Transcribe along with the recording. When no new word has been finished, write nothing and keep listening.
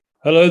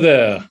Hello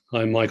there.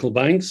 I'm Michael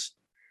Banks,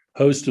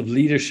 host of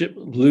Leadership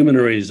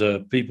Luminaries,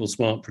 a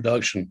PeopleSmart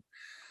production.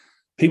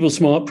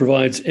 PeopleSmart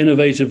provides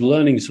innovative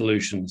learning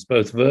solutions,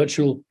 both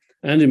virtual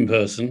and in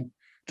person,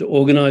 to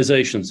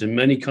organizations in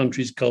many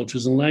countries,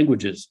 cultures, and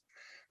languages,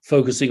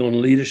 focusing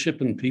on leadership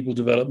and people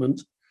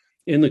development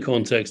in the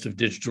context of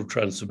digital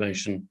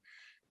transformation,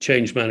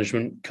 change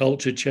management,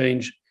 culture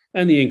change,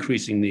 and the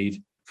increasing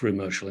need for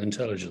emotional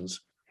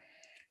intelligence.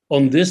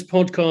 On this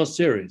podcast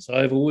series, I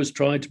have always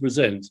tried to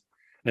present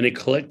an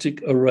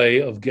eclectic array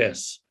of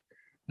guests,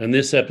 and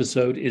this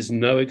episode is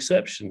no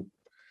exception.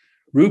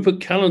 Rupert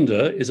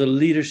Callender is a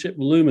leadership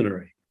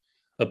luminary,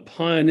 a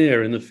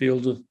pioneer in the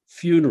field of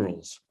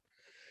funerals.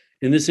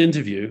 In this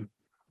interview,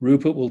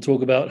 Rupert will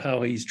talk about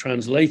how he's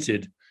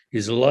translated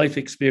his life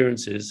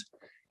experiences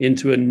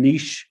into a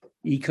niche,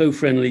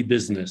 eco-friendly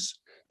business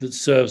that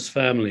serves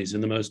families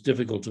in the most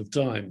difficult of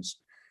times,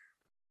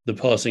 the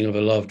passing of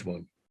a loved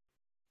one.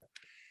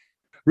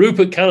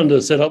 Rupert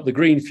Callender set up the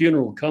Green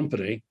Funeral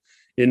Company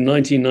in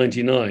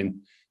 1999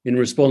 in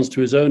response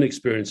to his own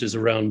experiences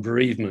around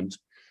bereavement,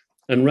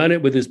 and ran it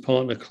with his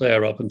partner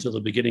Claire up until the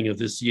beginning of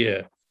this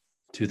year,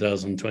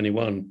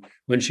 2021,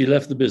 when she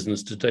left the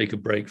business to take a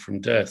break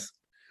from death.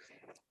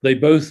 They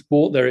both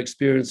brought their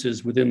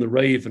experiences within the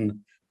rave and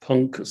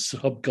punk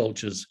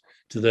subcultures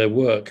to their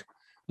work,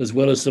 as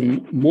well as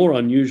some more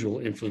unusual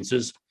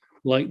influences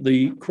like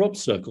the crop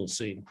circle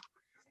scene.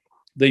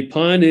 They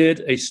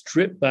pioneered a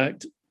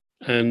stripped-back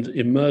and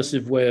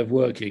immersive way of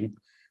working,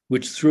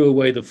 which threw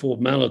away the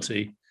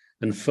formality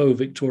and faux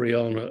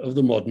Victoriana of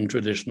the modern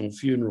traditional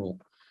funeral.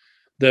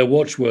 Their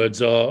watchwords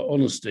are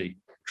honesty,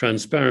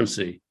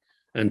 transparency,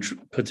 and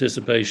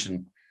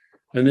participation,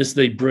 and this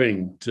they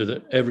bring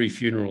to every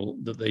funeral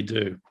that they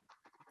do.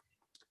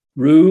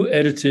 Rue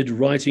edited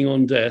Writing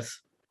on Death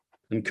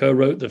and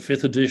co-wrote the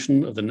 5th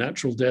edition of the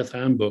Natural Death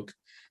Handbook,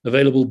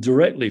 available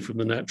directly from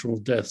the Natural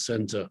Death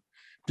Center,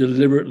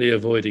 deliberately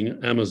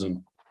avoiding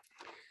Amazon.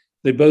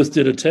 They both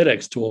did a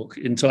TEDx talk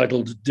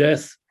entitled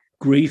Death,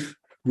 Grief,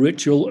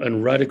 Ritual,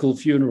 and Radical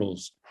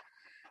Funerals,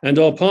 and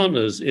are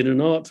partners in an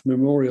art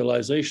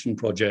memorialization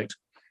project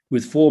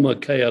with former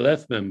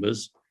KLF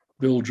members,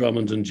 Bill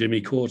Drummond and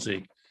Jimmy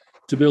Corti,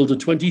 to build a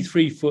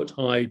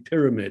 23-foot-high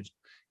pyramid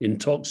in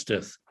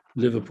Toxteth,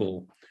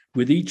 Liverpool,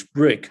 with each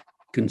brick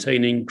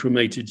containing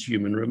cremated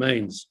human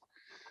remains.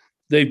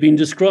 They've been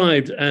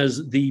described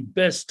as the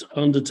best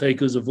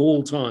undertakers of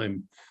all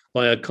time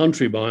by a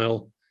country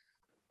mile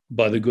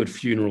by the Good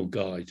Funeral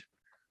Guide.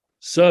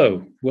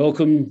 So,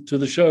 welcome to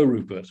the show,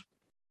 Rupert.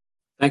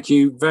 Thank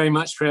you very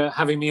much for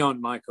having me on,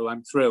 Michael.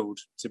 I'm thrilled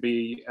to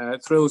be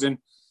thrilled and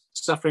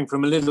suffering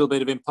from a little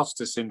bit of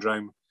imposter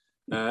syndrome,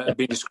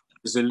 being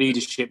described as a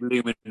leadership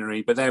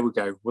luminary, but there we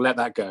go. We'll let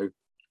that go.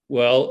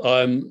 Well,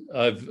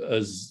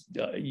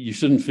 you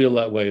shouldn't feel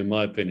that way, in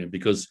my opinion,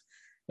 because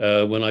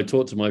when I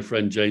talked to my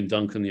friend Jane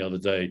Duncan the other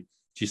day,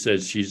 she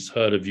says she's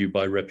heard of you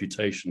by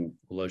reputation,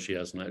 although she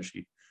hasn't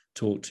actually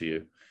talked to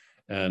you.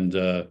 And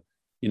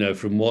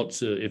from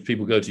what, if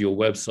people go to your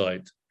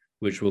website,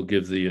 which we'll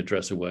give the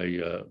address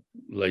away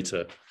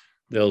later,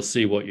 they'll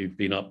see what you've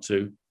been up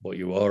to, what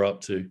you are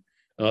up to.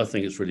 And I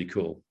think it's really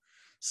cool.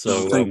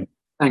 So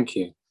thank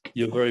you.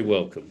 You're very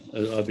welcome.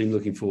 I've been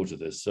looking forward to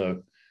this.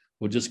 So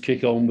we'll just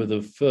kick on with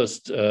the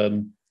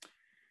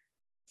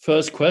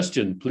first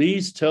question.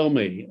 Please tell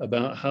me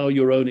about how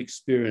your own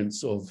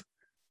experience of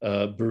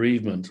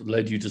bereavement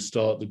led you to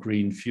start the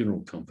Green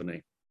Funeral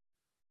Company.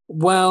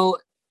 Well,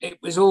 it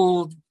was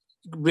all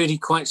really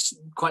quite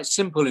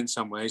simple in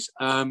some ways.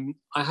 I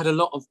had a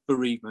lot of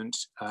bereavement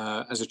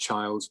as a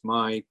child.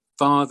 My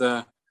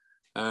father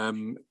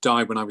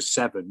died when I was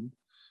 7,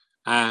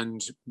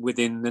 and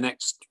within the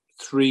next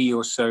 3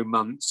 or so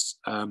months,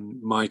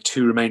 my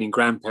 2 remaining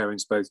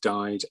grandparents both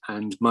died,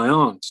 and my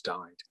aunt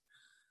died.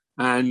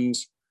 And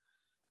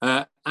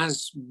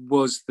as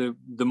was the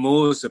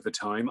mores of the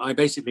time, I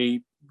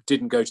basically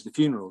didn't go to the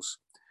funerals,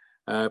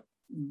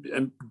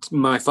 and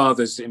my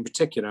father's in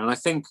particular. And I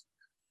think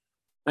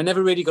I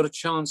never really got a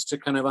chance to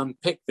kind of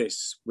unpick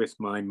this with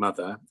my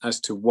mother as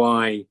to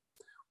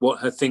what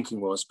her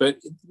thinking was. But,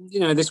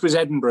 this was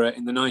Edinburgh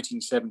in the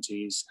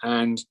 1970s.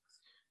 And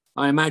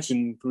I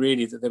imagine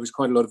really that there was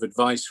quite a lot of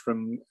advice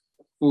from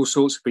all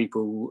sorts of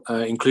people,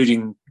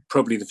 including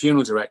probably the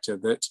funeral director,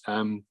 that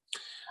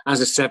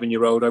as a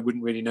 7-year-old, I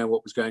wouldn't really know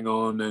what was going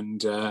on.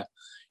 And,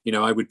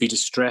 I would be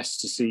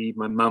distressed to see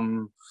my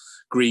mum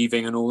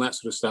grieving and all that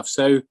sort of stuff.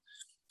 So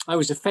I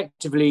was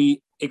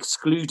effectively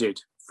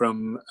excluded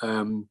from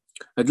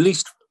at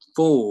least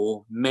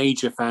 4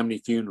 major family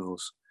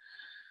funerals.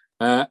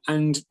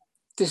 And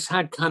this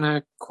had kind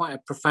of quite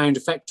a profound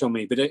effect on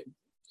me. But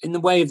in the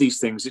way of these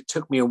things, it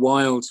took me a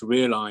while to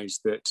realize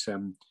that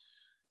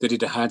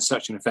it had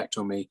such an effect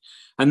on me.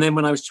 And then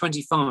when I was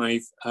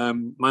 25,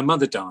 my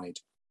mother died.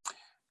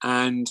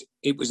 And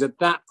it was at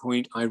that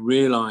point I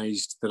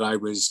realized that I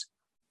was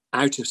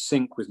out of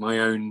sync with my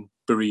own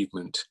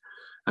bereavement,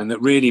 and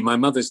that really my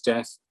mother's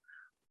death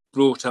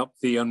brought up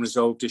the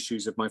unresolved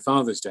issues of my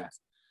father's death.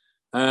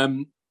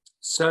 And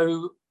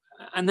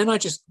then I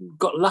just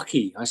got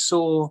lucky. I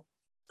saw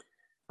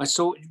I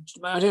saw.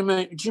 I don't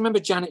know. Do you remember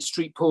Janet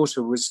Street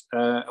Porter was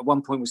at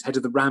one point was head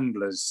of the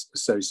Ramblers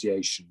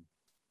Association?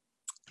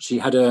 She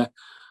had a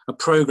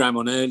program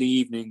on early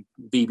evening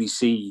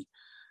BBC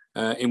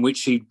in which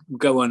she'd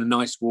go on a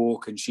nice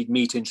walk and she'd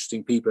meet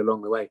interesting people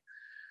along the way.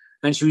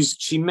 And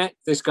she met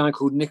this guy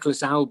called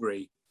Nicholas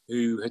Albury,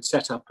 who had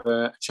set up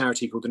a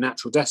charity called the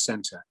Natural Death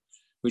Centre,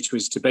 which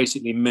was to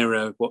basically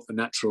mirror what the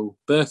natural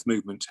birth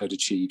movement had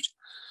achieved.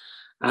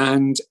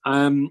 And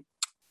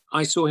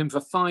I saw him for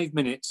 5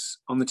 minutes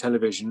on the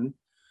television,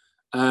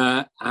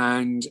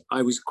 and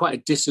I was quite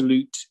a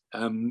dissolute,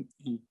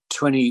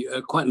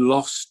 quite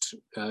lost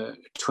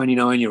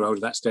 29-year-old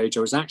at that stage.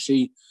 I was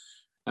actually,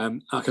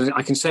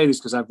 I can say this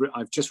because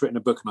I've just written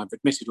a book and I've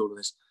admitted all of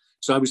this.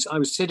 So I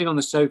was sitting on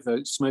the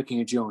sofa smoking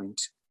a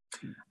joint,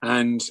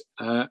 and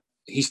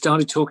he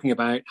started talking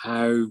about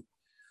how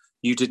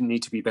you didn't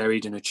need to be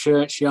buried in a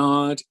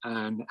churchyard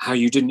and how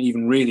you didn't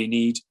even really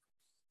need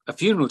a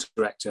funeral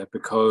director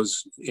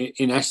because,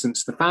 in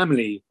essence, the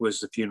family was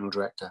the funeral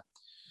director.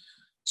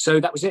 So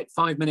that was it,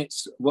 5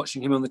 minutes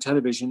watching him on the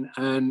television,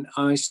 and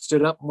I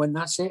stood up and went,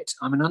 that's it,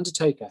 I'm an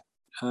undertaker.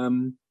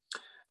 And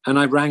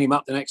I rang him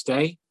up the next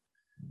day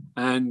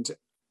and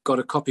got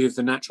a copy of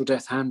the Natural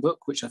Death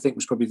Handbook, which I think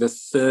was probably the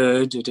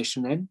 3rd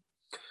edition then,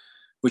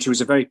 which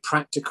was a very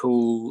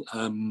practical,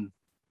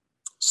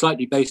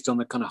 slightly based on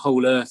the kind of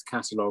Whole Earth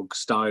catalogue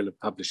style of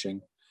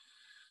publishing,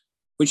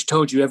 which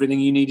told you everything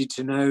you needed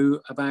to know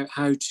about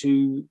how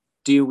to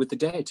deal with the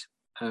dead,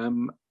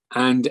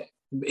 and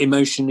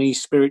emotionally,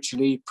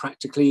 spiritually,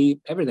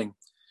 practically, everything.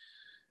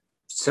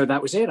 So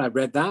that was it. I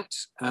read that.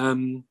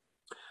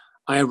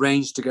 I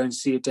arranged to go and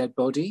see a dead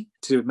body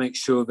to make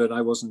sure that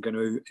I wasn't going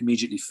to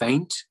immediately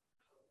faint,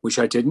 which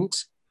I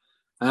didn't.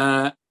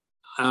 I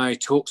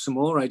talked some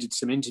more. I did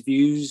some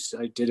interviews.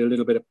 I did a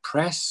little bit of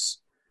press.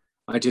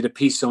 I did a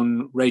piece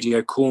on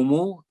Radio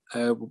Cornwall,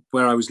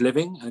 where I was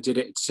living. I did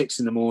it at 6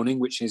 a.m,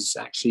 which is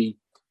actually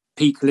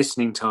peak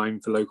listening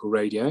time for local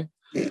radio.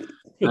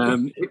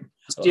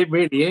 It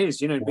really is.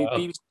 You know, wow.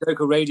 BBC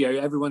local radio,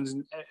 everyone's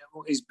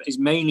is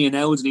mainly an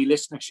elderly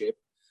listenership,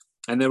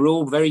 and they're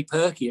all very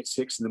perky at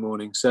 6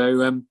 a.m.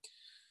 So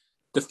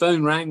the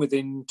phone rang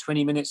within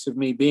 20 minutes of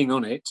me being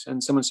on it,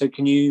 and someone said,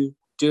 "Can you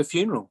do a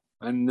funeral?"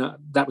 And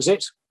that was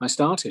it. I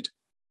started.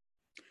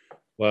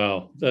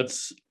 Wow,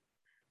 that's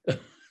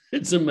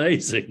it's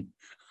amazing.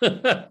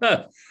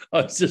 I'm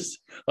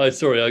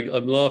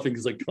laughing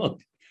because I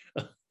can't.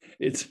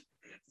 It's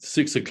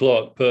 6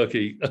 o'clock.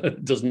 Perky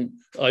doesn't.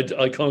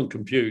 I can't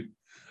compute.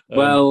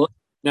 Well,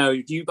 no,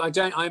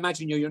 I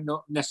imagine you're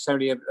not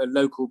necessarily a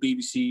local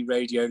BBC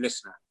radio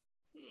listener.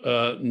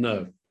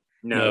 No.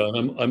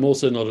 I'm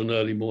also not an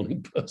early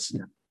morning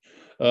person.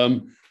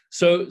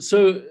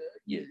 So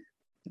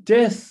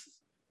death.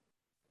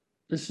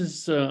 This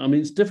is.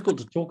 It's difficult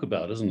to talk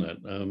about, isn't it?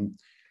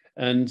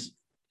 And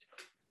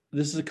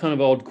this is a kind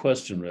of odd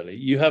question, really.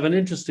 You have an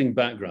interesting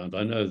background.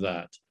 I know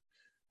that.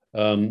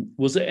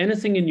 Was there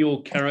anything in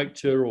your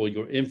character or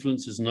your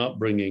influences and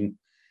upbringing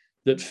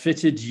that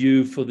fitted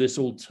you for this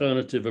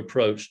alternative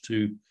approach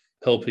to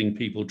helping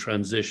people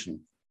transition?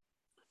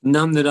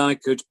 None that I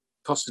could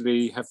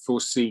possibly have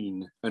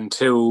foreseen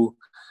until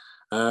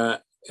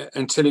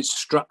it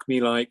struck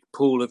me like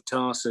Paul of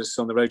Tarsus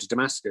on the road to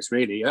Damascus.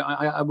 Really,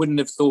 I wouldn't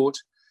have thought.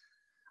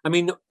 I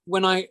mean,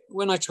 when I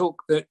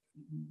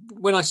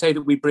say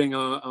that we bring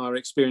our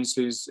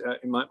experiences,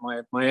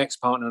 my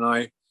ex-partner and I,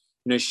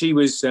 you know, she'd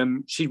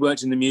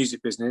worked in the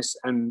music business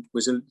and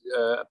was a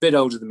bit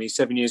older than me,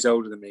 7 years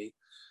older than me.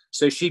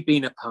 So she'd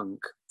been a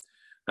punk.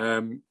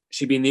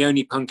 She'd been the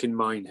only punk in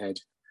Minehead.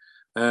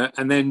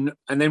 And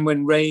then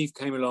when rave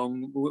came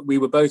along, we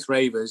were both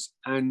ravers.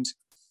 And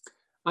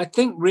I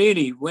think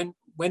really when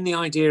the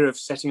idea of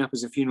setting up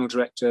as a funeral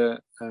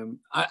director,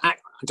 I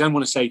don't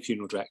want to say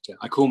funeral director.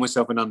 I call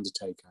myself an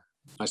undertaker.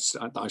 I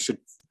should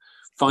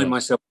find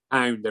myself a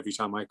pound every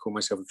time I call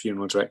myself a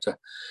funeral director.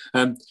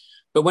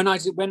 But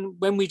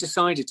when we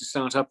decided to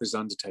start up as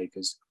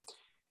undertakers,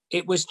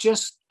 it was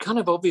just kind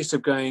of obvious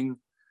of going,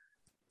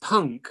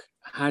 punk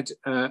had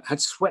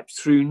swept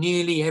through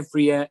nearly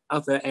every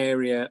other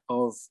area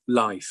of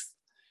life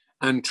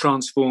and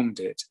transformed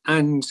it.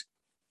 And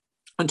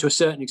to a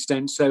certain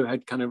extent, so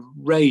had kind of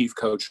rave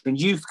culture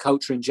and youth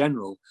culture in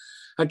general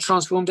had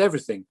transformed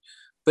everything,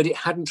 but it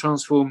hadn't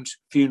transformed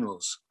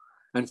funerals.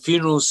 And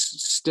funerals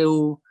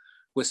still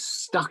were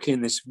stuck in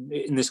this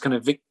kind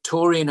of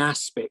Victorian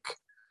aspic,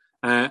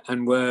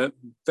 and were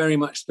very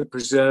much the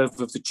preserve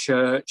of the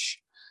church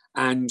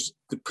and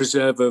the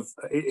preserve of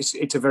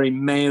it's a very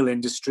male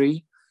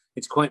industry.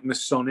 It's quite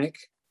Masonic.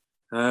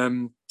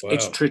 Wow.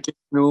 It's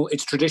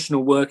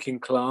traditional working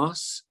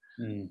class.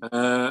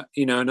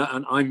 You know,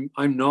 and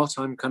I'm not.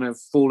 I'm kind of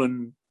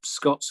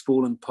Scots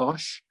fallen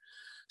posh.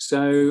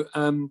 So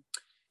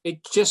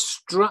it just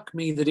struck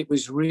me that it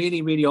was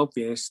really, really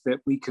obvious that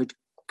we could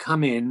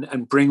come in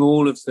and bring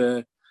all of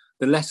the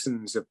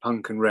lessons of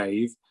punk and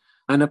rave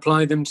and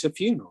apply them to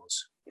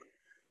funerals.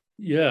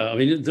 Yeah, I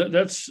mean,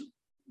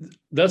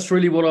 that's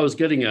really what I was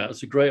getting at.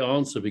 It's a great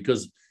answer,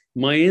 because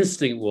my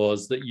instinct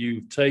was that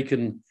you've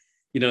taken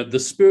the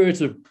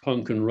spirit of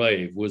punk and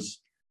rave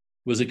was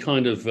a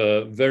kind of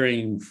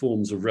varying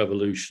forms of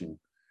revolution,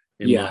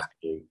 in my Yeah.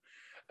 view,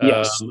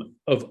 Yes.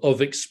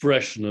 of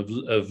expression, of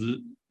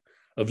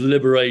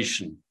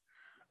liberation.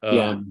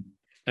 Yeah.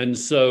 And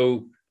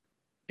so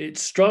it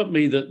struck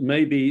me that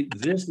maybe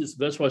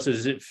that's why I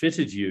said, it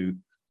fitted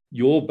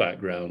your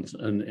background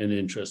and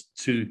interest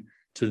to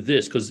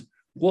this, because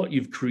what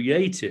you've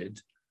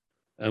created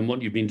and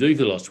what you've been doing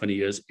for the last 20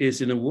 years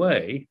is, in a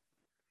way,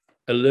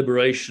 a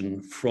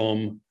liberation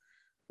from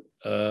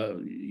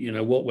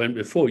what went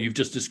before. You've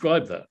just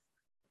described that.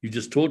 You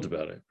just talked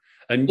about it.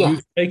 And Yeah.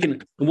 you've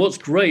taken, and what's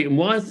great, and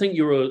why I think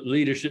you're a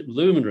leadership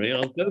luminary,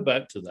 I'll go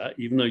back to that,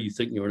 even though you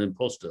think you're an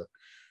imposter.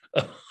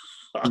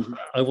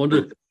 I want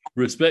to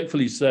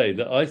respectfully say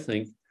that I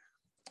think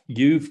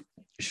you've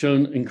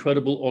shown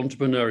incredible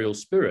entrepreneurial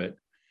spirit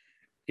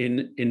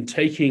in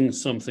taking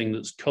something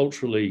that's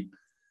culturally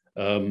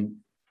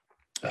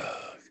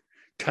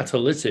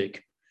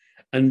catalytic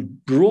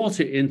and brought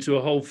it into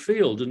a whole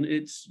field. And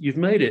it's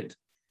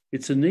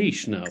a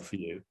niche now for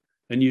you,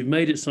 and you've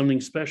made it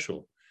something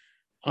special.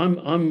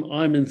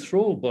 I'm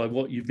enthralled by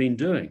what you've been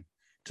doing,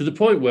 to the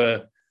point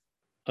where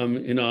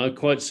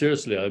quite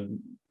seriously, I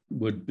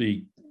would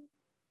be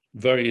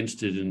very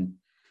interested in.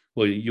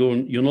 Well,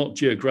 you're not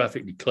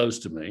geographically close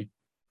to me.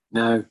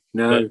 No.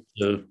 But,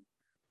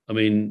 I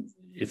mean,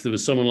 if there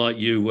was someone like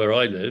you where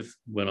I live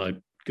when I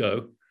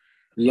go,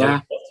 Yeah. I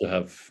would love to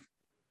have.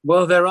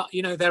 Well, there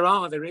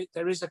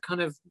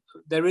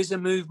is a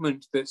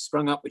movement that's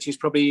sprung up, which is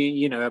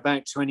probably,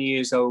 about 20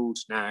 years old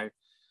now.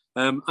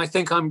 I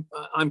think I'm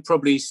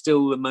probably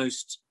still the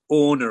most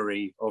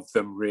ornery of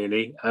them,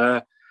 really,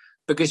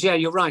 because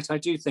you're right. I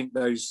do think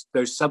those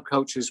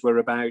subcultures were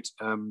about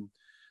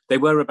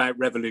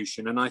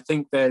revolution, and I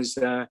think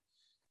I'm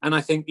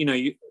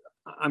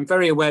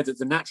very aware that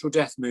the natural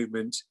death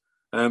movement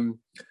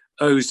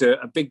owes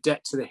a big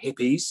debt to the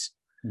hippies.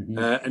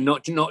 Mm-hmm. And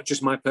not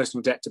just my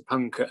personal debt to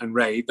punk and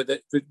rave, but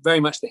very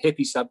much the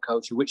hippie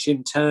subculture, which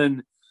in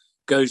turn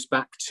goes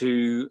back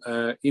to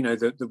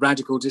the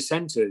radical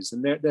dissenters.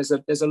 And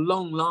there's a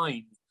long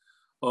line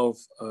of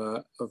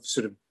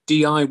sort of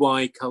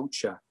DIY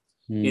culture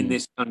in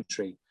this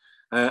country,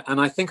 and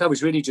I think I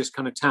was really just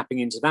kind of tapping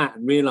into that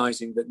and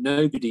realizing that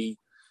nobody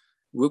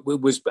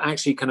was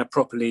actually kind of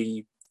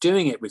properly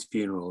doing it with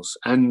funerals,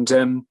 and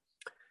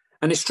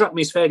it struck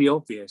me as fairly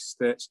obvious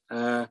that.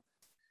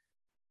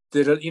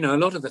 That a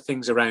lot of the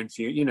things around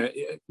you,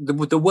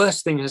 the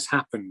worst thing has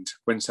happened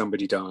when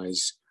somebody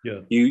dies. Yeah.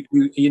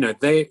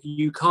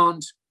 You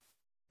can't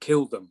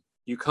kill them.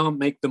 You can't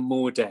make them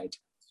more dead.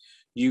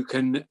 You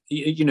can,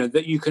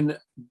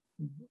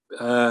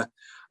 I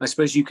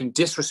suppose you can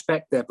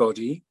disrespect their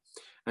body,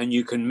 and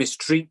you can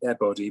mistreat their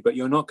body, but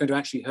you're not going to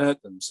actually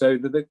hurt them. So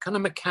the kind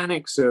of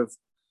mechanics of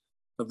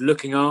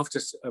looking after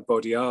a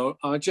body are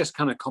just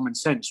kind of common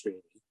sense, really.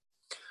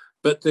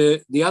 But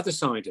the other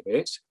side of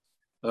it,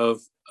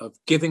 of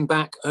giving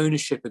back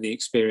ownership of the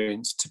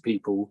experience to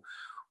people,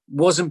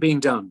 wasn't being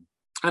done,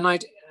 and I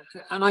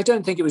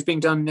don't think it was being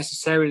done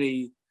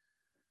necessarily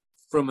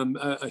from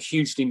a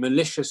hugely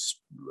malicious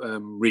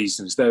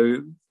reasons,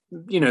 though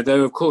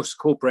of course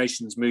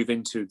corporations move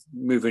into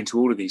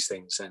all of these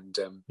things, and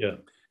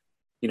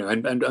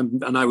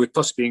and I would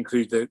possibly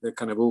include the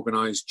kind of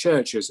organized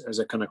church as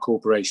a kind of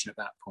corporation at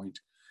that point.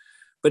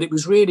 But it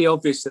was really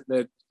obvious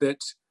that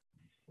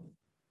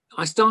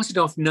I started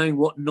off knowing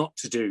what not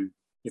to do,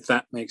 if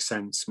that makes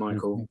sense,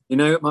 Michael.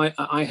 Mm-hmm.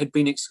 I had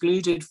been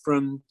excluded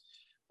from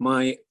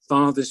my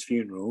father's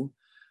funeral,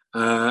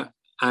 and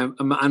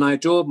I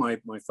adored my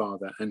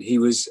father, and he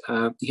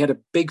had a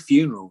big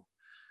funeral,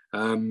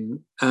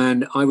 and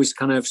I was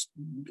kind of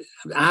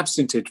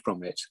absented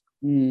from it.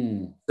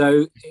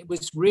 So it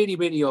was really,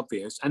 really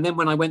obvious. And then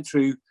when I went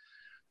through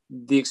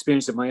the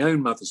experience of my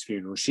own mother's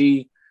funeral,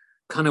 she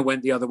kind of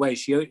went the other way.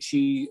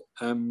 She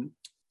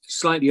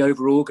slightly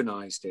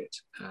over-organized it.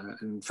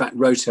 In fact,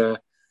 wrote a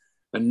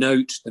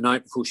note the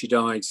night before she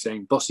died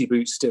saying, "Bossy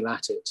Boots still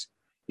at it,"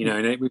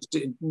 and it was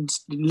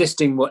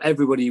listing what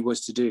everybody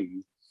was to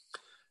do.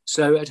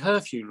 So at her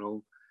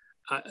funeral,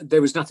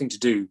 there was nothing to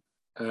do.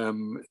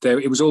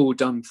 It was all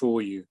done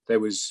for you. There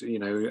was,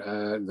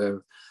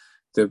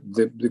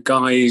 the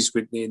guys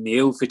in the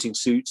ill-fitting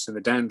suits and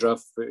the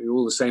dandruff,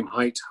 all the same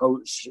height,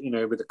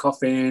 with the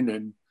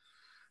coffin,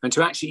 and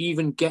to actually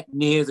even get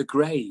near the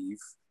grave,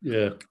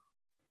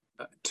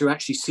 to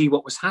actually see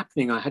what was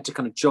happening, I had to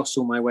kind of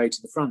jostle my way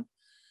to the front.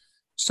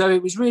 So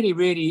it was really,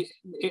 really,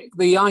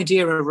 the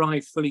idea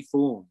arrived fully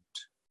formed,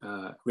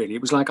 really.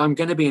 It was like, I'm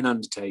going to be an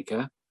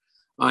undertaker.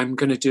 I'm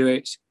going to do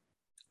it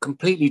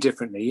completely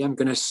differently. I'm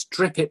going to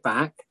strip it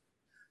back.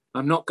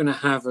 I'm not going to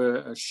have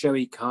a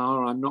showy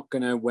car. I'm not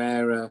going to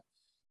wear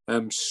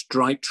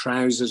striped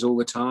trousers all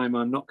the time.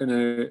 I'm not going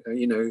to,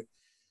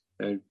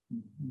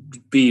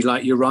 be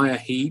like Uriah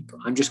Heep.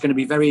 I'm just going to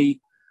be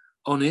very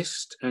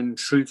honest and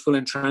truthful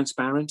and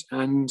transparent,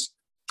 and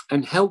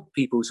help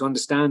people to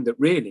understand that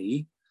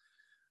really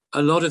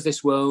a lot of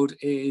this world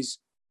is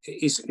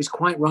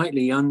quite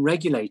rightly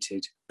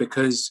unregulated,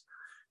 because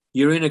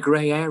you're in a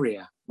grey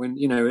area when,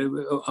 you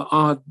know,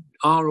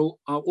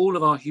 all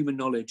of our human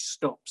knowledge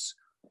stops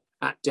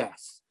at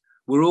death.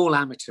 We're all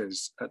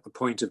amateurs at the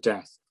point of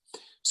death.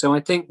 So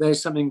I think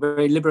there's something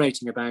very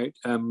liberating about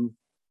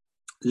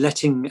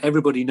letting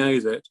everybody know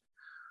that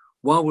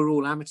while we're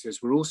all amateurs,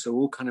 we're also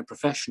all kind of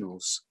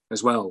professionals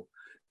as well,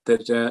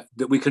 that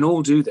we can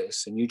all do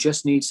this, and you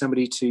just need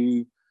somebody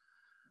to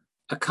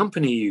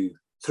accompany you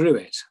through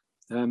it.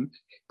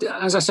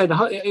 As I said,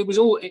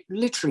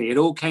 it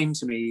all came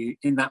to me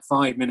in that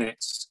 5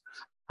 minutes.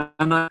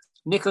 And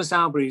Nicholas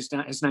Albury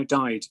has now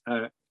died.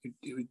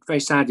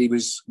 Very sadly,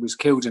 was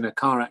killed in a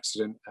car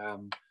accident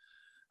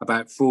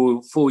about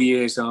four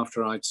years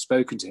after I'd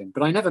spoken to him.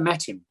 But I never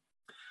met him.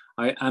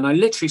 I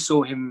literally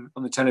saw him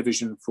on the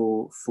television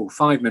for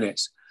 5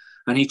 minutes,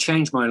 and he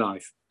changed my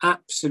life.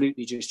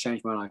 Absolutely, just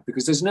changed my life,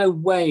 because there's no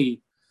way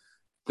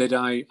that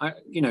I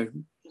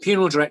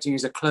funeral directing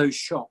is a closed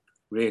shop,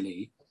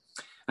 really,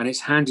 and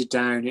it's handed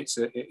down. It's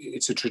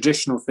a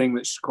traditional thing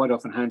that's quite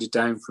often handed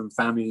down from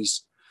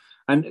families,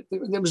 and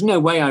there was no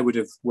way I would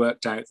have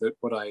worked out that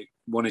what I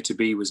wanted to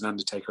be was an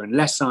undertaker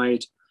unless I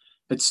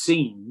had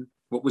seen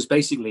what was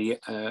basically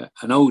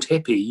an old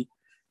hippie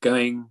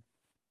going,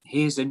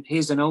 here's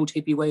an old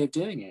hippie way of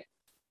doing it.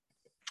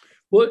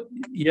 Well,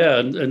 yeah,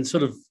 and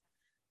sort of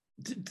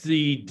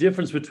the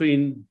difference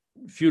between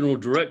funeral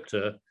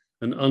director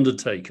and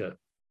undertaker.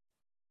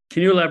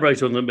 Can you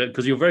elaborate on them a bit?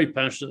 Because you're very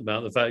passionate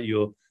about the fact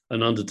you're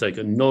an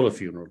undertaker, not a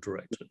funeral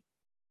director.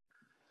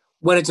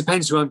 Well, it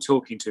depends who I'm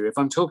talking to. If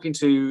I'm talking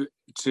to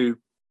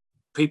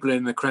people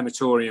in the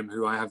crematorium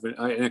I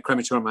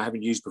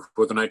haven't used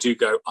before, then I do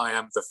go, I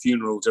am the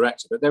funeral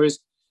director. But there is,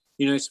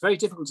 it's very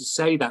difficult to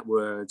say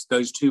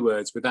those two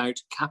words without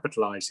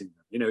capitalizing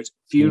them. It's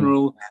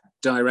funeral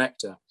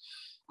director.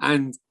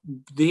 And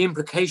the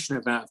implication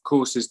of that, of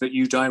course, is that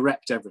you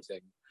direct everything.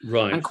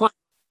 Right. And quite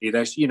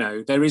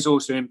there is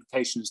also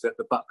implications that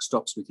the buck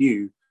stops with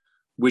you,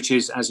 which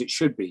is as it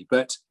should be.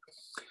 But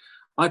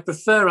I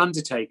prefer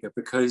undertaker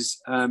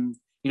because,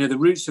 the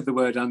roots of the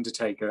word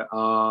undertaker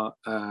are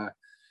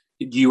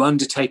you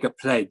undertake a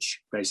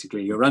pledge,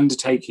 basically. You're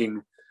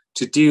undertaking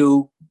to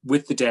deal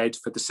with the dead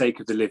for the sake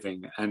of the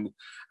living. And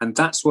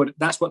that's what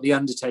the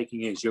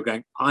undertaking is. You're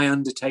going, I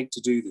undertake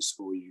to do this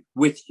for you,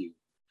 with you.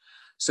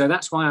 So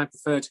that's why I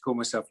prefer to call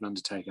myself an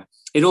undertaker.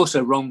 It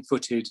also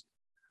wrong-footed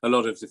a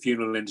lot of the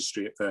funeral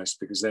industry at first,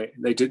 because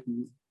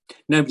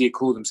nobody had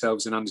called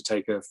themselves an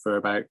undertaker for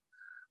about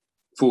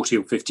 40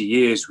 or 50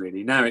 years,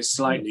 really. Now it's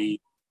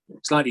slightly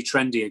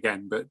trendy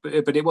again, but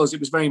it was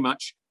very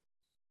much,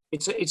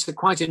 it's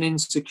quite an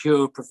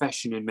insecure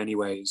profession in many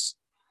ways,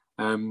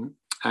 and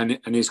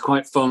is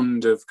quite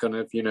fond of kind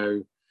of,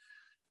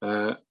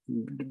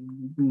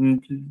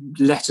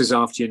 letters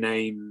after your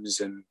names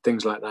and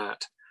things like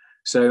that.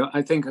 So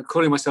I think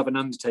calling myself an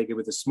undertaker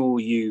with a small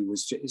u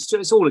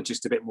it's all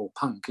just a bit more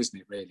punk, isn't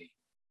it, really?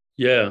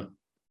 Yeah.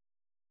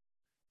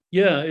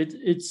 Yeah,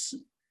 it's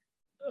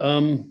I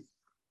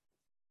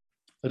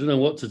don't know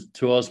what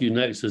to ask you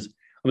next.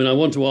 I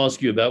want to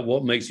ask you about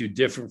what makes you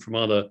different from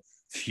other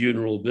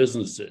funeral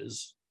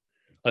businesses.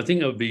 I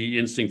think that would be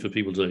interesting for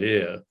people to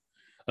hear.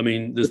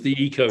 There's the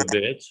eco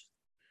bit.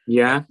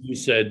 Yeah. You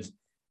said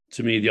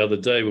to me the other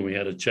day when we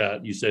had a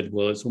chat, you said,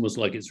 well, it's almost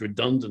like it's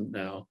redundant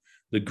now,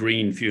 the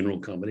green funeral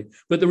company.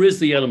 But there is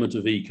the element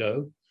of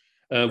eco.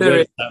 Where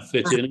does that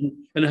fit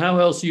in? And how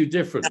else are you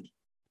different?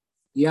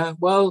 Yeah,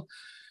 well,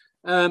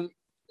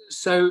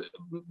 so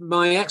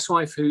my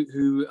ex-wife,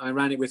 who I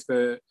ran it with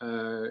for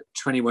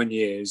 21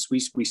 years, we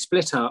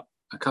split up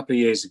a couple of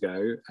years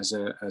ago as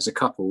a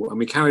couple, and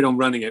we carried on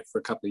running it for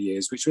a couple of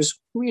years, which was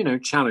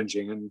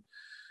challenging. And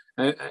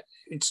I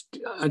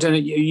don't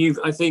know,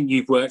 I think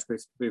you've worked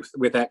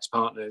with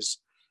ex-partners.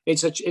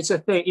 It's a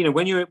thing,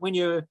 when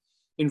you're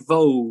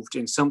involved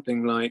in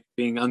something like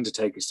being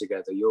undertakers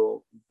together,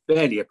 you're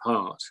barely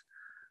apart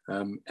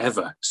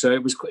ever. So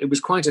it was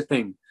quite a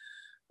thing.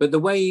 But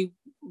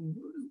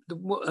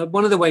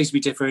one of the ways we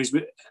differ is,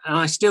 and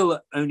I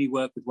still only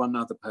work with one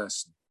other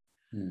person.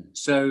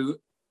 So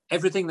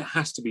everything that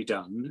has to be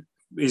done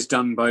is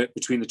done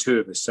between the two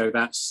of us. So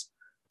that's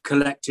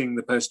collecting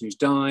the person who's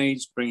died,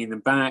 bringing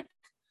them back,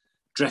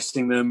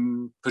 dressing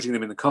them, putting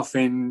them in the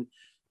coffin,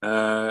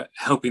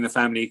 helping the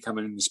family come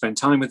and spend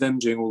time with them,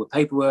 doing all the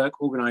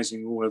paperwork,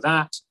 organising all of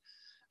that,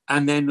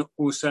 and then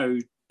also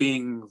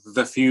being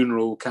the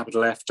funeral,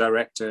 capital F,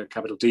 director,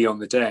 capital D on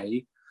the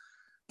day.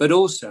 But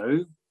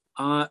also,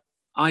 I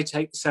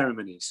take the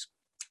ceremonies.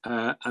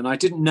 And I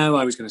didn't know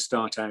I was going to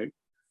start out,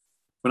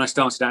 when I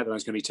started out, that I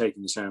was going to be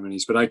taking the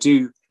ceremonies. But I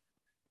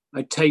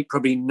take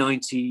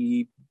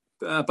probably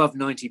above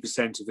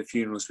 90% of the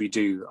funerals we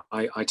do,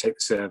 I take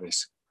the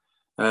service.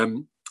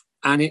 And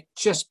it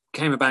just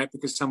came about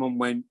because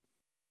someone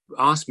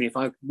asked me if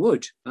I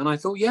would. And I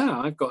thought, yeah,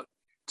 I've got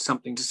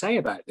something to say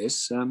about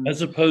this.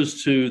 As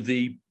opposed to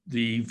the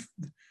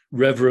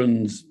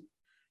Reverend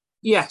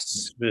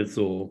Yes. Smith,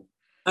 or...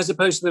 As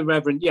opposed to the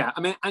Reverend, yeah.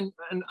 And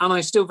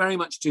I still very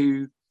much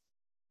do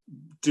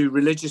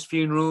religious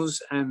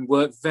funerals and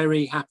work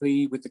very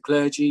happily with the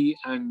clergy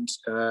and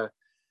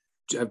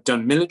I've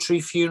done military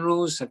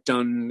funerals, I've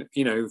done,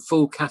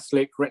 full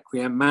Catholic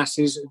requiem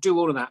masses, do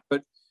all of that.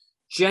 But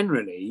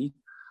generally,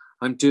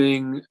 I'm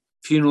doing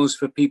funerals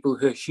for people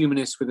who are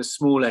humanists with a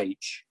small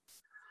h.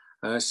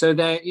 So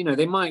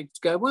they might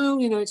go, well,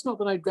 it's not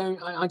that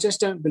I just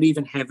don't believe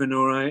in heaven,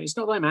 or it's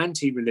not that I'm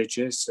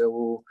anti-religious,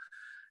 or,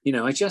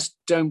 I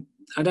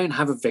don't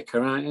have a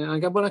vicar. I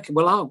go, well,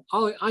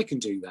 I can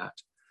do that.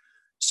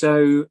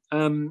 So,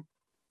 and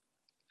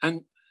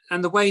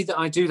the way that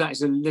I do that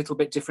is a little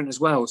bit different as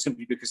well,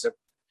 simply because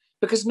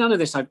none of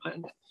this, I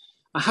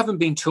haven't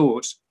been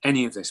taught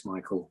any of this,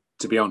 Michael,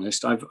 to be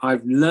honest.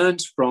 I've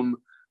learned from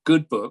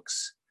good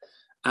books,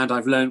 and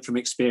I've learned from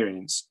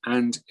experience,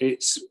 and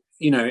it's,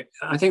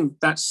 I think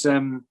that's,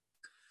 some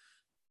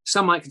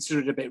might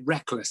consider it a bit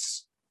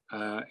reckless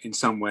in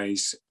some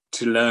ways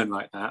to learn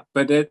like that.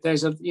 But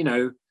there's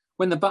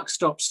when the buck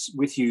stops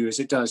with you, as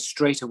it does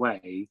straight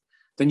away,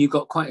 then you've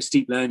got quite a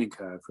steep learning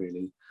curve,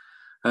 really.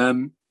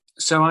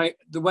 So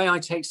the way I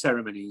take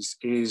ceremonies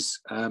is,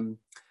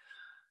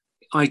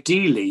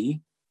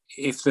 ideally,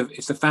 if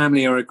the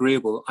family are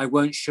agreeable, I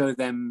won't show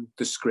them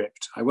the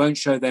script. I won't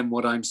show them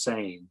what I'm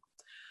saying,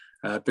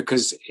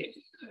 because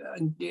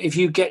if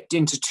you get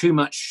into too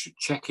much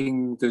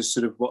checking the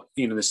sort of what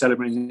the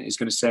celebrant is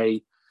going to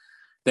say,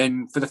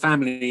 then for the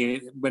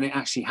family, when it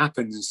actually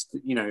happens,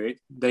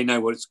 they know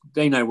what's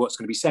going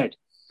to be said.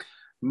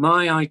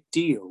 My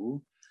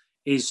ideal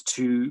is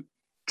to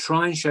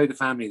try and show the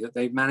family that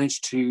they've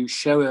managed to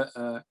show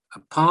a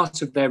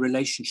part of their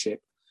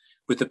relationship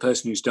with the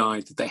person who's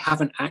died that they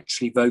haven't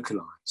actually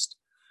vocalized.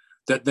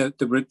 That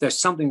there's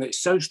something that's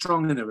so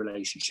strong in the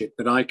relationship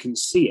that I can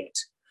see it,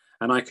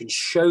 and I can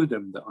show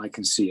them that I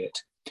can see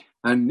it.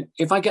 And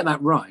if I get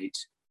that right,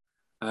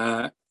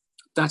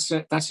 that's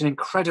an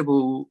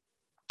incredible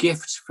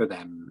gift for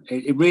them.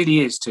 It really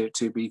is to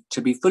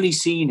be fully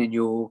seen in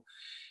your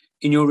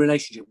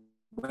relationship,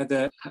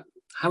 whether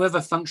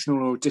however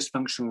functional or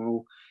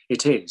dysfunctional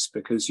it is,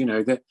 because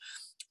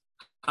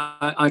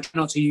I try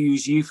not to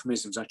use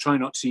euphemisms. I try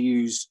not to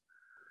use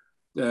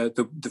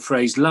the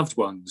phrase "loved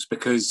ones,"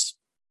 because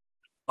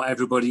not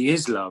everybody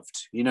is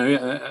loved.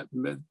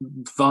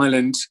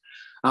 Violent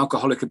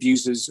alcoholic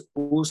abusers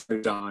also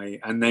die,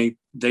 and they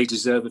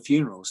deserve a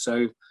funeral.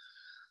 So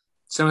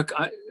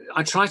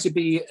I try to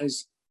be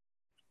as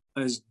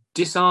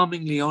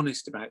disarmingly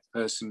honest about the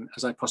person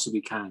as I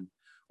possibly can,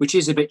 which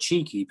is a bit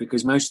cheeky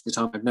because most of the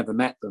time I've never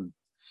met them.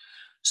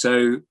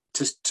 So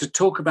to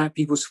talk about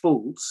people's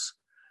faults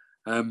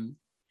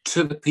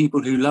to the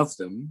people who love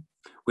them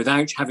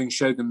without having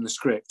showed them the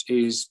script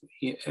is,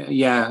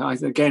 I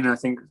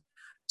think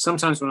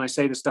sometimes when I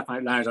say the stuff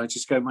out loud, I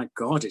just go, my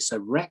God, it's so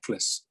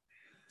reckless.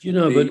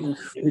 But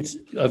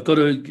I've got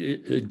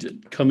to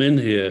come in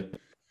here,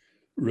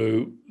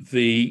 Ru.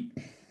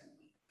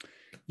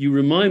 You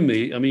remind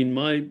me, I mean,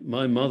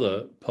 my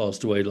mother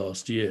passed away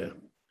last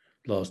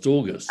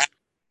August,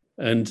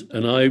 and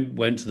I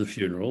went to the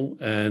funeral,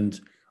 and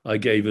I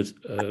gave a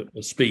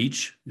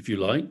speech, if you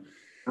like,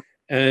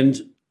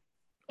 and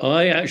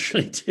I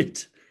actually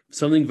did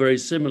something very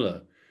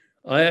similar.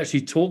 I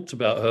actually talked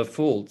about her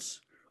faults,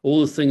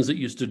 all the things that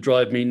used to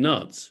drive me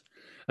nuts,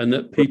 and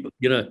that people,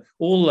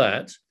 all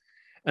that.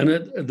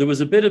 And there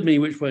was a bit of me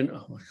which went,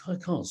 oh, I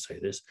can't say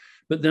this.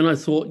 But then I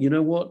thought, you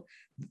know what?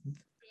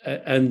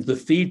 And the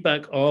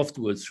feedback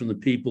afterwards from the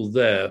people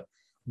there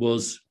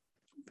was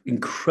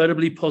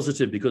incredibly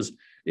positive, because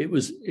it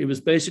was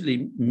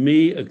basically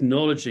me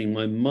acknowledging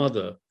my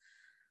mother,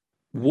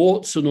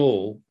 warts and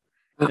all,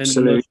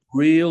 Absolutely. in the most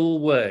real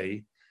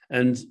way,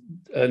 and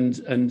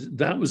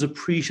that was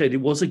appreciated.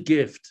 It was a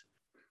gift.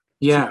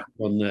 Yeah,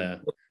 on there.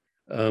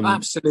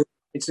 Absolutely,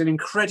 it's an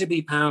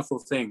incredibly powerful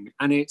thing,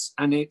 and it's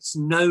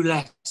no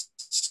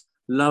less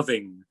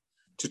loving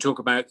to talk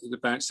about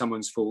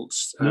someone's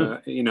faults.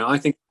 No. I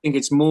think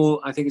it's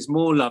more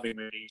loving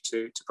really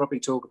to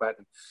properly talk about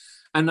them.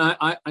 And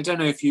I don't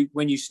know if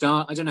when you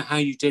start, I don't know how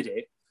you did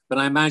it, but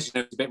I imagine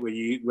there was a bit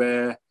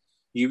where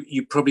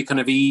you probably kind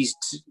of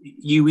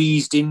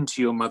eased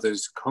into your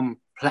mother's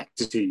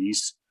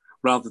complexities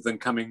rather than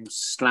coming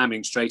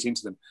slamming straight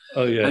into them.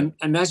 Oh yeah.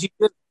 And as you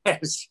do,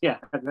 yes, yeah.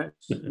 And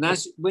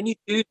when you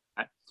do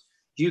that,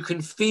 you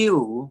can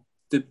feel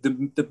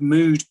the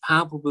mood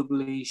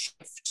palpably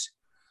shift,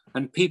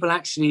 and people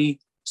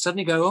actually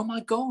suddenly go, "Oh my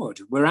God,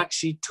 they're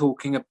actually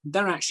talking about them."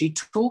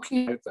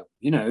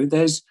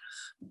 This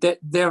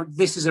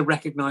is a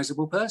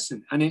recognizable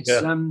person, and it's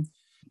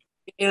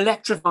it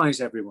electrifies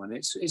everyone.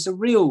 It's a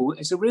real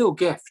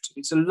gift.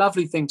 It's a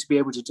lovely thing to be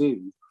able to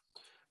do,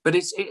 but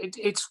it's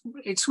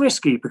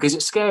risky because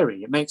it's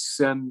scary. It makes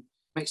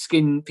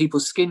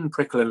people's skin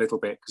prickle a little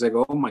bit because they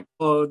go, "Oh my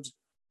God."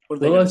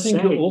 Well, I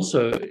think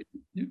also,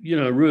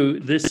 Ru,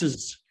 this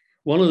is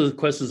one of the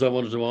questions I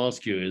wanted to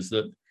ask you is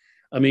that,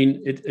 I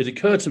mean, it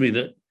occurred to me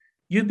that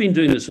you've been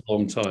doing this a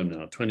long time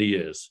now, 20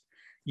 years.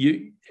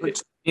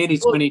 Nearly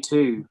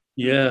 22.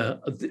 Yeah.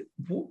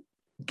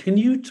 Can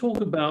you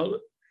talk about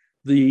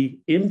the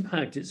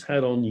impact it's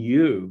had on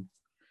you?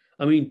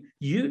 I mean,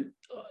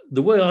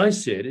 the way I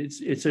see it,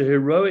 it's a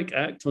heroic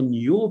act on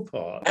your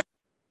part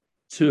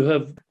to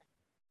have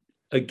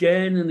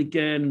again and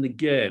again and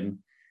again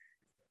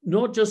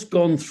not just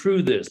gone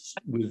through this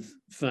with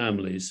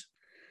families,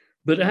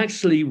 but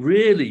actually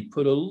really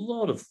put a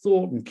lot of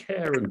thought and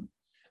care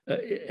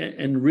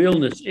and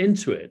realness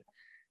into it.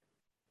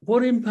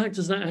 What impact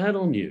has that had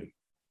on you?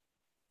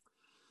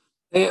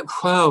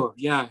 Well,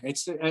 yeah,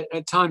 it's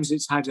at times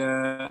it's had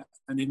an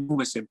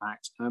enormous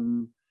impact.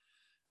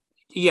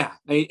 Yeah,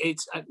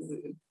 it's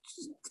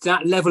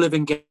that level of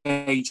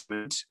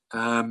engagement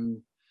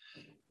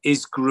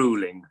is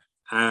grueling.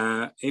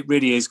 It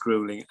really is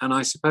grueling, and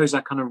I suppose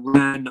I kind of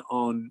ran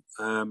on.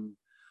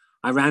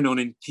 I ran on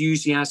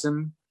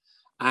enthusiasm,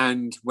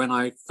 and when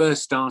I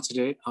first started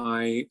it,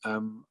 I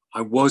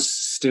was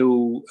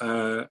still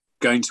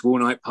going to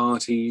all-night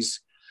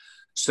parties,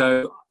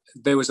 so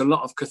there was a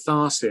lot of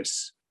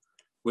catharsis,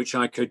 which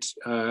I could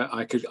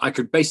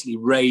basically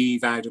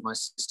rave out of my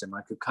system.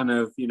 I could kind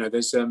of,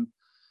 there's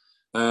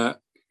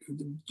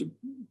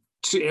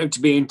to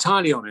be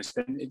entirely honest,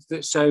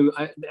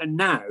 and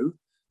now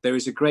there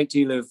is a great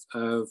deal of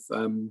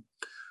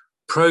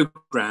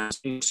programs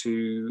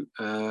into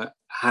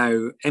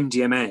how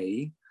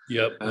MDMA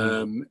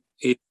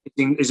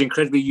is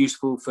incredibly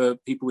useful for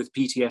people with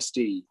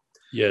PTSD.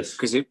 Yes,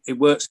 because it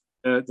works.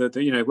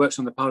 It works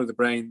on the part of the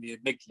brain, the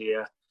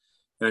amygdala,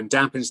 and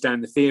dampens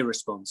down the fear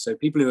response. So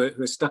people who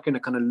are stuck in a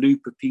kind of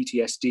loop of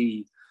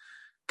PTSD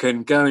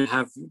can go and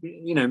have,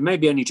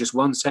 maybe only just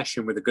one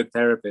session with a good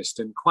therapist,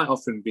 and quite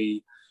often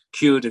be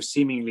cured of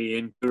seemingly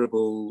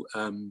incurable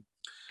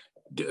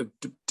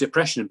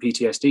depression and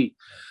PTSD.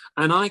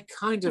 And I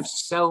kind of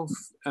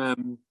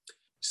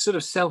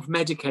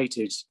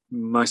self-medicated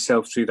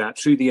myself through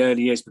the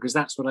early years, because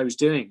that's what I was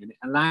doing, and it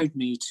allowed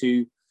me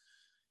to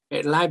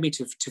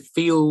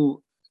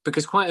feel,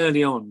 because quite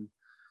early on,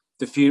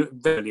 the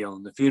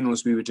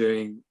funerals we were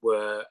doing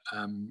were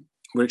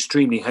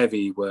extremely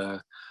heavy,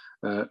 were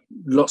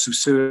lots of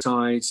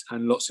suicides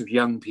and lots of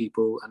young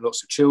people and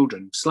lots of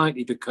children,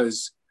 slightly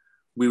because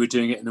we were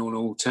doing it in an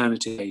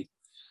alternative way.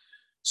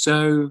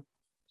 So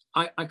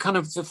I kind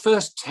of, the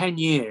first 10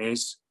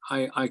 years,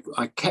 I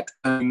kept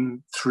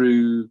going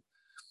through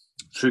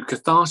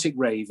cathartic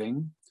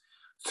raving,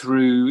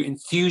 through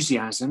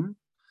enthusiasm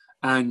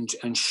and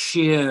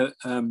sheer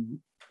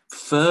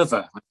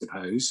fervor, I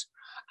suppose,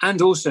 and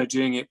also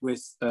doing it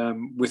with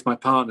my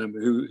partner,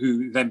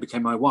 who then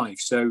became my wife.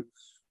 So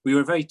we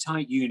were a very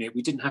tight unit.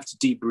 We didn't have to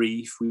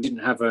debrief. We didn't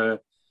have a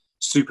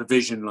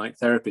supervision like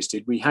therapists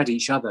did. We had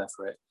each other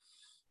for it.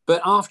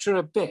 But after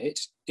a bit,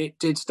 it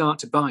did start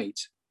to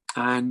bite.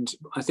 And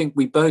I think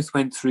we both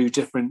went through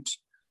different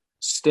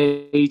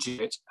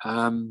stages.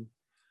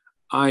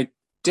 I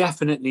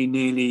definitely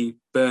nearly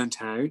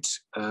burnt out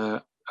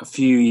a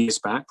few years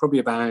back, probably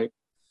about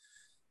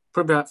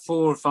 4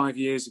 or 5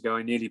 years ago.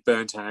 I nearly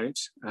burnt out.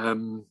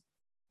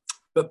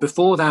 But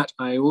before that,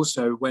 I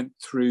also went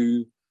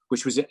through,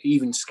 which was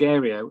even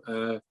scarier,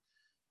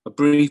 a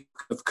brief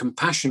of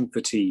compassion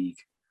fatigue,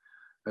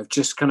 of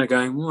just kind of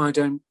going, well, I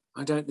don't,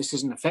 this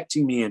isn't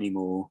affecting me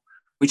anymore,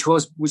 which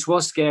was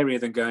scarier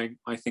than going,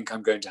 I think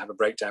I'm going to have a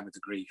breakdown with the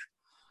grief.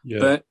 Yeah.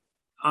 But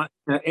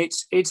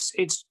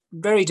it's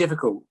very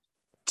difficult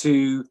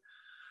to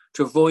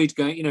avoid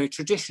going.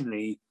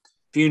 Traditionally,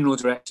 funeral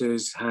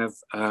directors are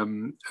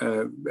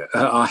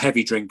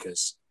heavy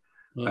drinkers,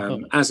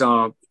 as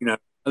are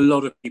a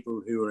lot of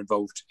people who are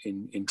involved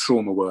in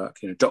trauma work.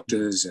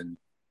 Doctors, and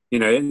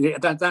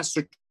that's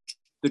the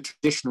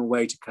traditional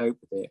way to cope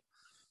with it.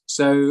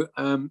 So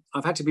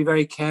I've had to be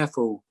very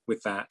careful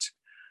with that,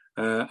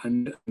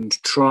 and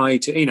try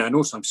to, and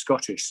also I'm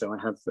Scottish, so I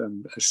have a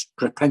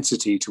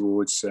propensity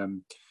towards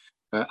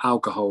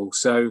alcohol.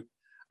 So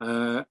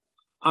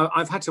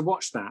I've had to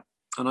watch that,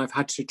 and I've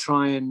had to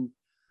try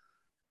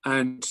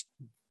and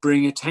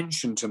bring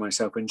attention to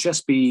myself, and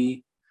just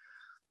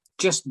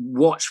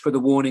watch for the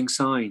warning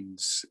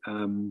signs.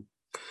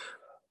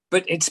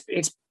 But it's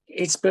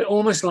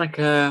almost like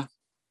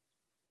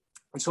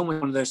it's almost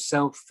one of those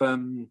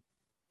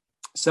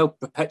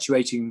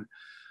self-perpetuating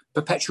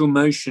perpetual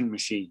motion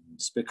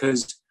machines,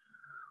 because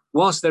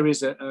whilst there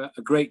is a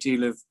great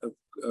deal of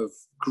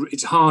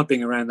it's hard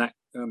being around that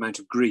amount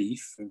of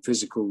grief and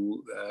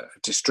physical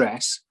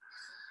distress,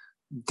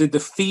 the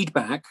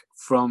feedback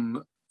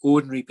from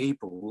ordinary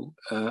people,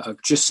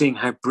 of just seeing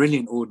how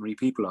brilliant ordinary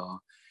people are,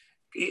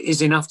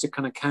 is enough to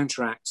kind of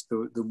counteract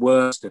the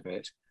worst of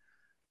it.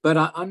 But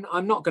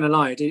I'm not going to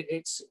lie,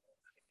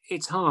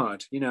 it's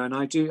hard, and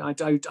I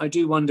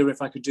do wonder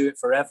if I could do it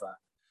forever.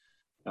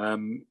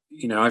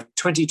 I've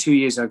 22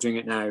 years of doing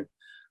it now.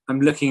 I'm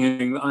looking,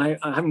 and I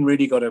haven't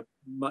really got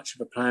much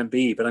of a plan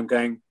B, but I'm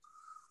going,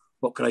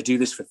 what, could I do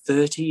this for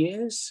 30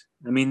 years?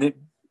 I mean,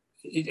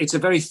 it's a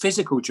very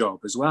physical job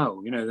as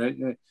well.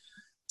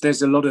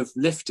 There's a lot of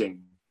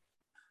lifting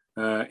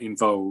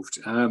involved.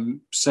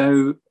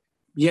 So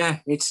yeah,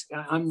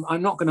 I'm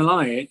not going to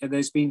lie.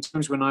 There's been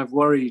times when I've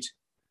worried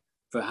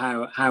for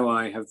how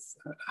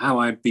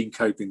I've been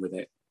coping with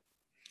it.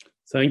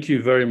 Thank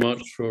you very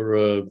much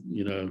for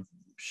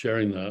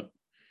sharing that.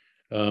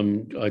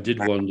 I did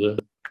wonder.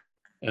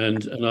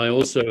 and I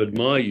also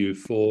admire you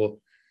for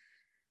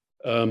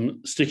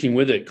sticking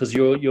with it, because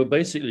you're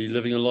basically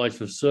living a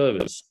life of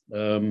service,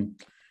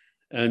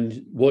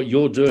 and what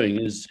you're doing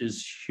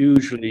is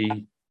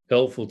hugely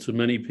helpful to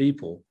many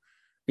people,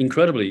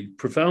 incredibly,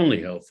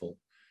 profoundly helpful.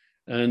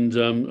 And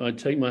I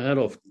take my hat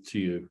off to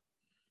you.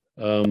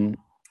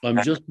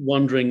 I'm just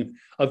wondering,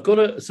 I've got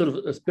a sort of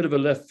a bit of a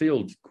left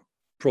field,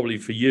 probably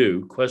for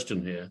you,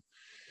 question here.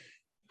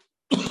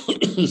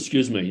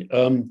 Excuse me.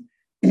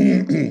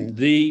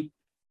 The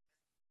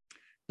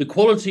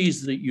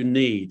qualities that you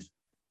need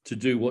to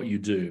do what you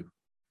do,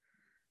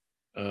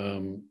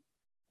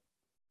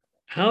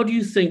 how do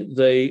you think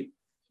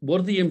what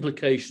are the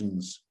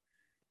implications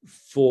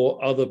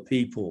for other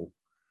people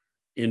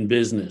in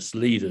business,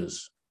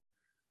 leaders,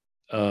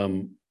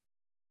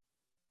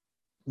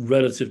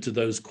 relative to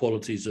those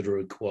qualities that are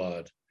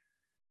required?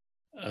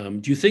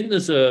 Do you think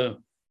there's a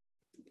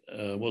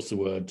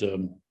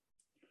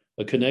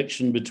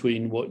connection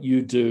between what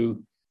you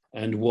do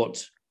and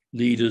what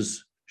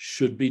leaders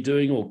should be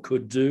doing or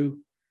could do?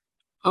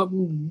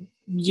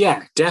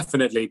 Yeah,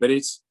 definitely. But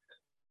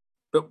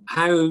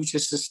how to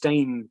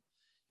sustain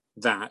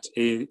that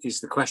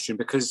is the question,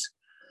 because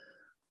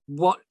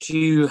what do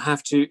you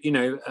have to,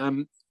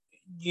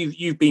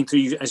 you've been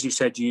through, as you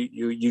said,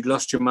 you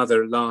lost your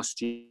mother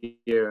last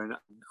year, and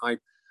I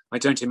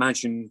don't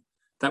imagine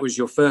that was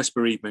your first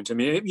bereavement. I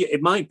mean,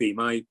 it might be.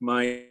 My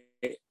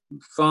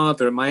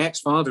father, my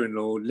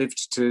ex-father-in-law,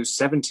 lived to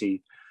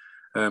 70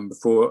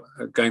 before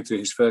going through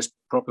his first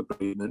proper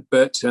bereavement.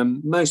 But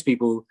most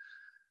people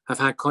have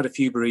had quite a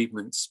few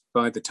bereavements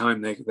by the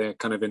time they're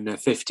kind of in their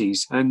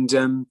 50s, and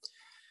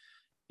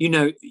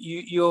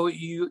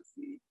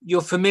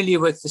you're familiar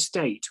with the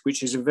state,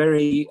 which is a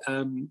very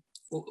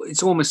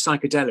it's almost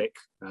psychedelic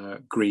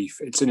grief.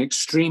 It's an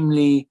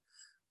extremely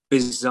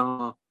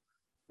bizarre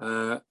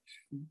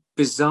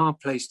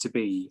place to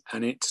be,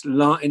 and it's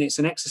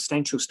an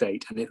existential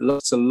state, and it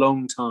lasts a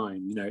long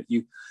time.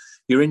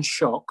 You're in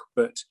shock,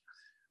 but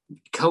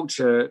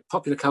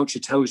popular culture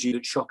tells you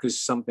that shock is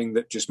something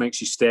that just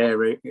makes you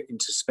stare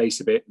into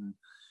space a bit, and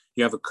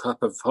you have a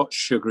cup of hot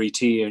sugary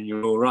tea and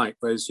you're all right.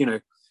 Whereas,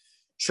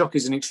 shock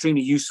is an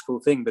extremely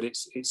useful thing, but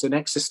it's an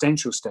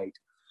existential state.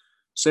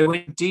 So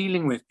when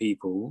dealing with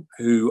people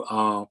who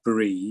are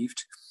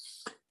bereaved,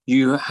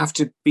 you have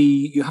to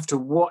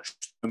watch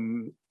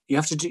them. You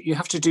have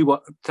to do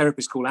what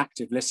therapists call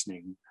active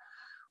listening,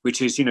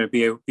 which is,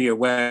 be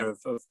aware of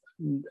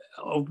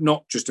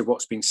not just of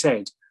what's being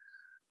said,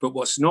 but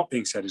what's not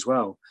being said as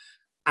well.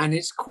 And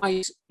it's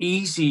quite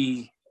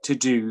easy to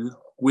do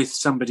with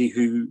somebody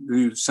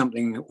who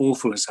something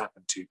awful has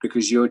happened to,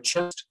 because you're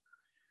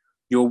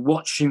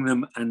watching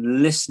them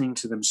and listening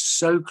to them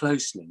so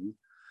closely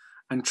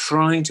and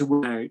trying to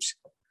work out,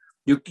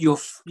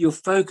 you're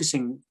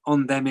focusing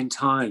on them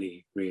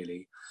entirely,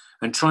 really,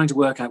 and trying to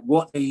work out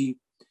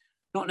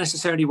not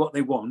necessarily what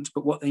they want,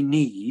 but what they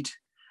need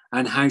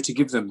and how to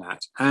give them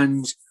that.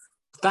 And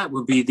that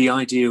would be the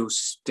ideal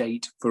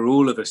state for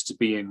all of us to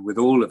be in, with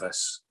all of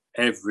us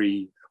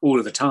all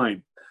of the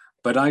time.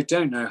 But I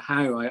don't know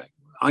how.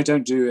 I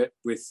don't do it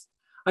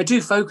I do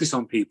focus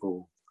on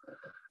people.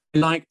 I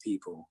like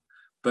people,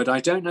 but I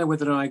don't know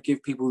whether I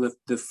give people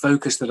the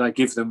focus that I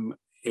give them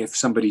if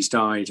somebody's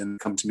died and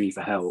come to me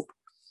for help.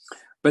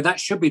 But that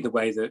should be the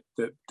way that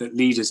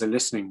leaders are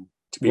listening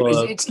to people.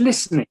 Well, it's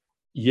listening.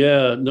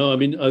 Yeah, no, I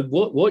mean,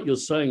 what you're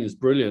saying is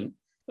brilliant.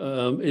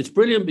 It's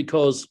brilliant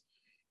because,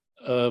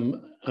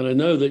 and I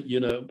know that,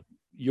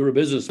 you're a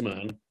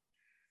businessman.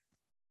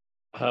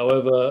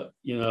 However,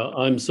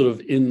 I'm sort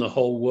of in the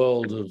whole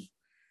world of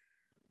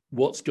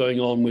what's going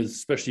on with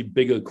especially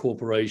bigger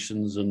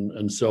corporations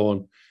and so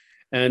on.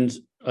 And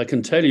I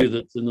can tell you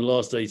that in the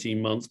last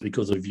 18 months,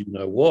 because of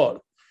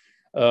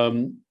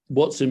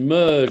what's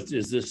emerged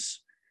is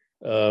this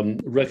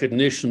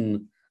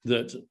recognition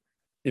that,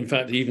 in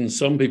fact, even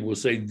some people will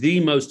say the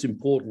most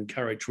important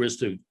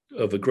characteristic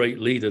of a great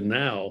leader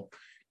now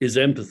is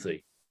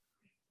empathy.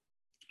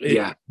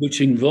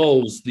 Which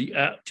involves the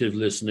active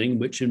listening,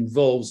 which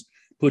involves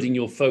putting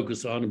your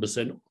focus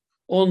 100%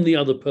 on the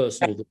other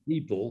person or the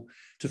people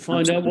to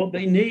find out what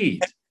they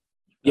need.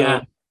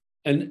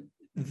 And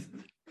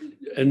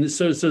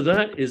so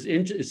that is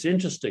it's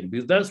interesting,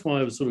 because that's why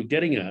I was sort of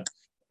getting at,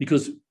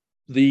 because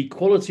the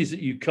qualities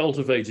that you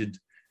cultivated,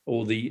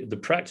 or the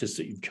practice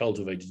that you've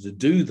cultivated to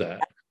do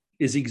that,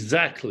 is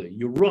exactly,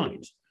 you're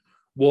right,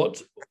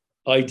 what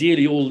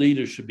ideally all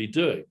leaders should be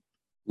doing.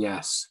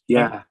 Yes.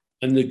 Yeah.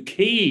 And the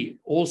key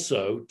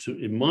also,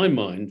 in my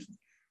mind,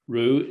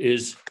 Roo,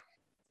 is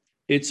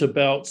it's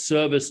about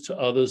service to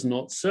others,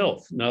 not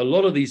self. Now, a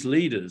lot of these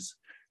leaders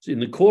in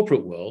the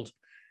corporate world,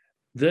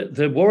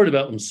 they're worried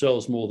about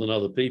themselves more than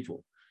other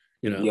people.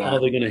 Are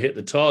they going to hit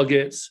the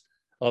targets?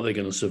 Are they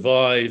going to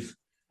survive?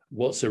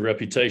 What's their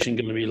reputation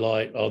going to be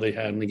like? Are they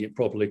handling it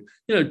properly?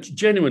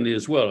 Genuinely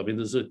as well. I mean,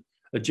 there's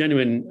a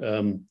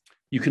genuine,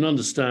 you can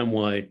understand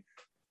why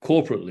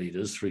corporate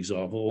leaders, for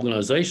example,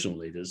 organizational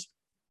leaders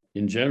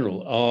in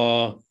general,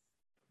 are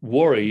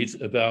worried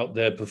about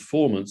their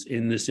performance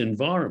in this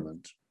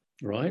environment,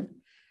 right?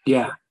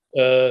 Yeah.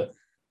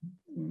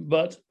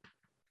 But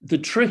the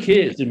trick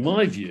is, in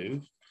my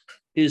view,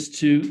 is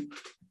to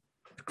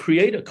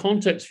create a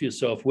context for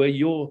yourself where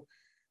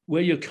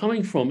you're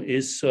coming from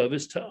is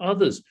service to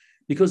others.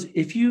 Because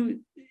if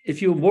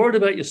you're worried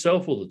about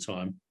yourself all the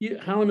time,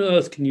 how on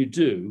earth can you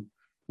do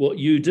what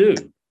you do?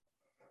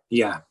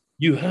 Yeah.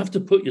 You have to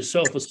put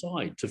yourself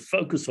aside to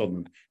focus on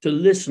them, to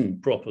listen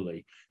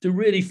properly, to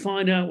really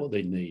find out what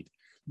they need.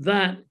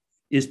 That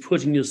is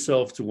putting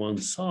yourself to one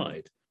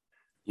side.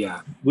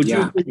 Yeah. Would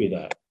you agree with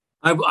that?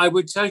 I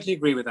would totally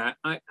agree with that.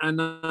 I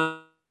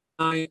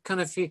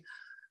kind of feel,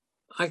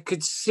 I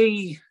could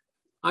see,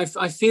 I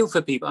feel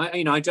for people.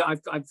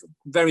 I've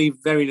very,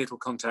 very little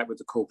contact with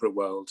the corporate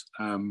world.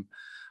 I'm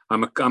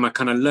a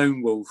kind of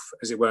lone wolf,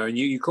 as it were. And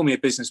you call me a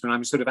businessman.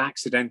 I'm a sort of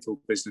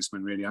accidental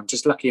businessman, really. I'm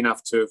just lucky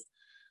enough to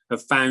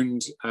have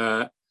found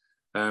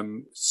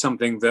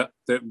something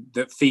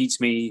that feeds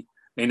me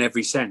in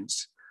every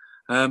sense.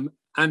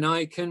 And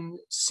I can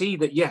see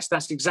that, yes,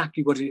 that's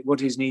exactly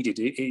what is needed.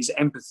 It is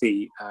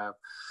empathy.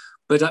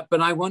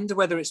 But I wonder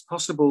whether it's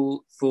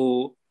possible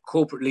for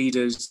corporate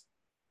leaders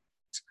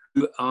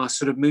who are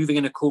sort of moving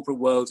in a corporate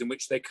world in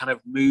which they kind of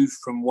move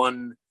from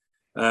one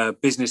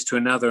business to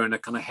another and are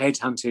kind of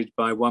headhunted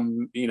by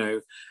one,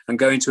 and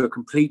go into a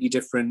completely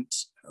different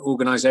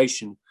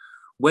organization,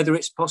 whether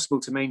it's possible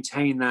to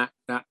maintain that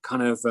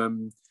kind of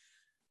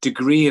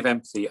degree of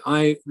empathy.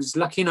 I was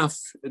lucky enough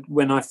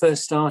when I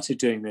first started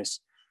doing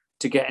this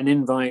to get an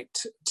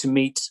invite to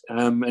meet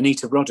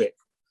Anita Roddick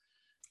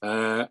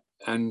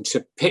and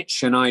to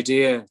pitch an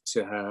idea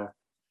to her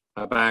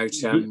about...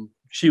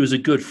 she was a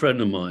good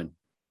friend of mine.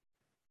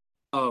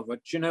 Oh,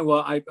 but you know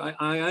what?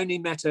 I only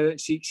met her.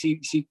 She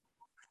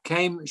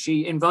came,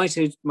 she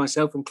invited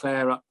myself and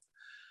Claire up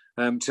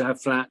to her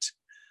flat,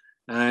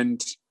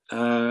 and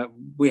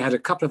we had a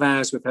couple of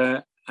hours with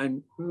her.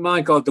 And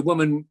my God, the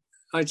woman,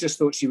 I just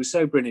thought she was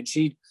so brilliant.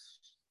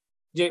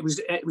 It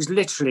was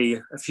literally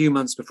a few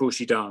months before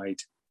she died.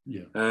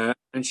 Yeah.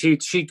 And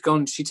she'd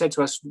said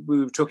to us,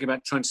 we were talking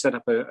about trying to set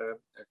up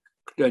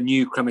a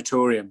new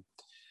crematorium.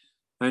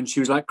 And she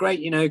was like,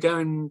 great, go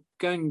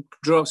and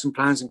draw up some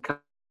plans and come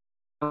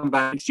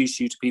back and introduce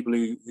you to people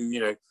who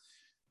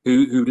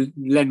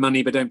lend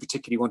money but don't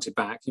particularly want it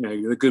back,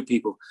 the good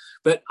people.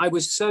 But I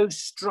was so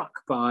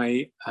struck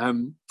by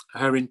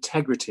her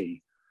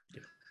integrity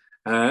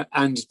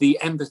and the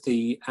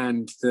empathy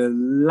and the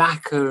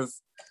lack of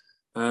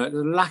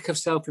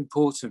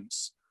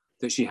self-importance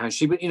that she has.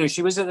 She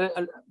was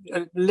a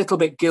little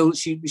bit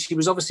guilty. She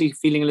was obviously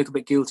feeling a little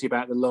bit guilty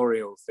about the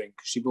L'Oreal thing.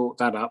 She brought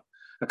that up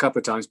a couple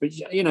of times. But,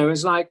 it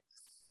was like,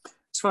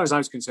 as far as I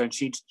was concerned,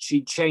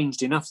 she'd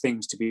changed enough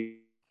things to be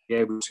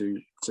able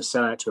to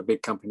sell out to a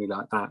big company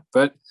like that.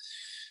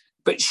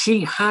 But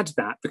she had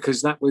that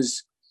because that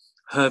was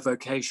her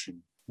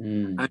vocation.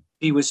 And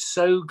she was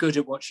so good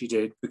at what she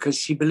did because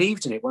she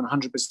believed in it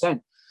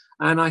 100%.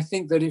 And I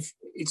think that if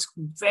it's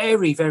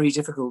very, very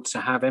difficult to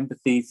have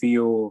empathy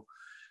for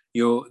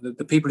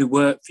the people who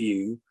work for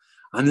you,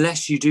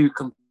 unless you do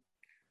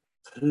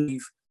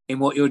believe in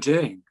what you're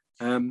doing.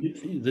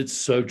 That's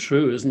so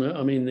true, isn't it?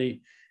 I mean,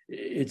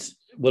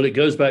 it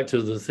goes back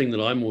to the thing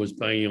that I'm always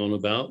banging on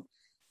about.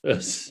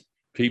 As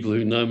people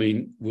who know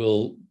me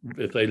will,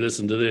 if they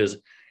listen to this,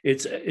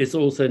 it's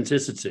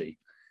authenticity,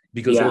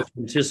 because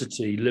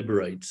authenticity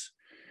liberates.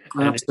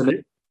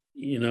 Absolutely.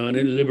 And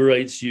it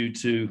liberates you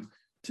to,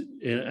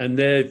 and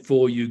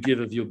therefore you give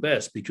of your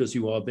best because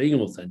you are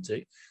being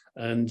authentic.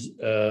 And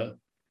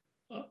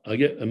I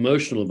get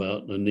emotional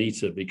about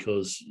Anita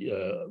because,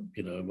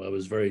 I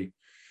was very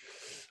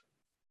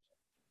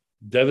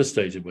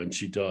devastated when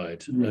she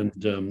died.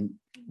 And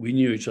we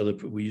knew each other.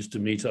 We used to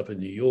meet up in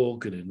New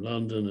York and in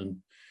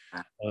London.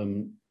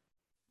 And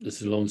this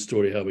is a long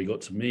story how we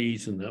got to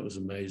meet, and that was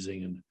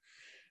amazing.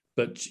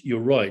 But you're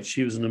right.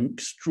 She was an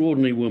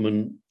extraordinary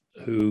woman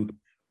who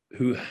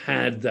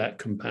had that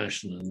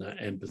compassion and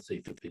that empathy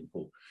for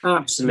people.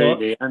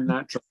 Absolutely. And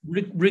natural.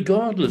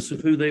 Regardless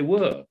of who they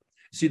were.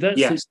 See,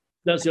 that's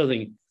the other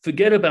thing.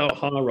 Forget about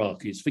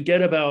hierarchies.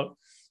 Forget about,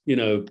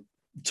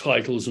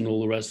 titles and all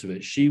the rest of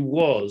it. She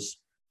was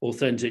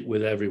authentic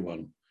with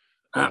everyone.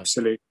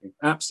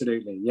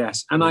 Absolutely,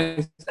 yes. And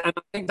I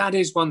think that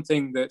is one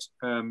thing that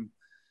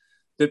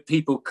that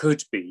people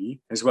could be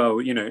as well.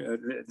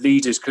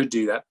 Leaders could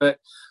do that, but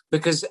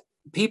because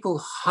people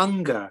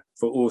hunger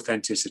for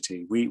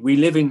authenticity. We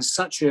live in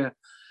such an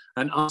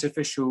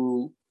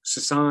artificial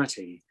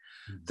society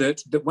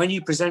that when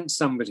you present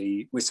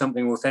somebody with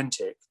something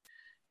authentic,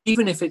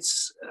 even if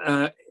it's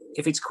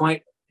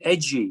quite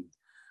edgy,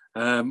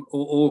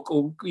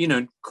 or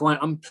quite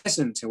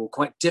unpleasant or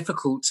quite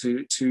difficult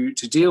to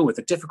deal with,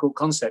 a difficult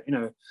concept,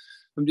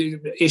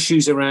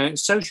 issues around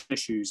social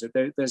issues.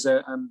 There's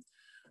a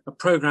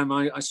program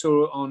I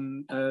saw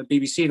on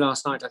BBC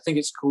last night. I think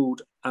it's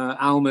called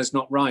Alma's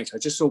Not Right. I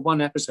just saw one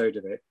episode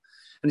of it,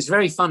 and it's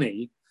very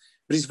funny,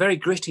 but it's very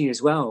gritty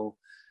as well.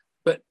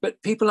 But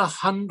people are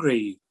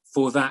hungry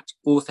for that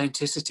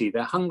authenticity.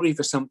 They're hungry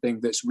for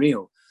something that's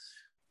real,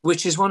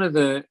 which is one of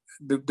the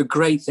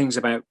great things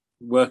about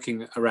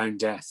working around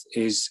death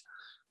is,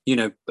 you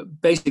know,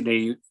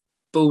 basically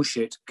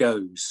bullshit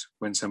goes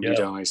when somebody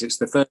dies. It's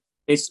the first.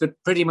 It's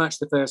pretty much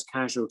the first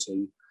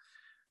casualty.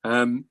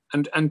 And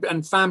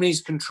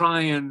families can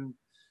try and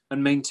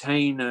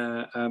maintain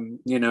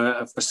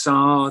a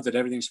facade that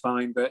everything's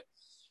fine, but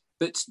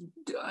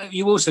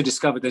you also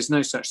discover there's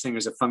no such thing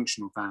as a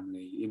functional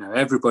family. You know,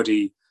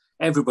 everybody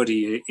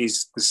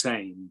is the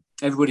same.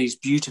 Everybody's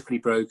beautifully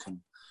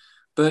broken,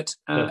 but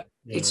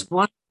it's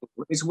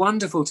wonderful. It's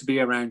wonderful to be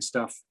around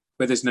stuff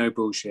where there's no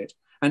bullshit,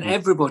 and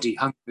everybody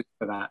hungers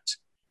for that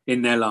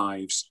in their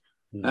lives.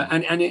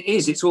 And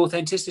it's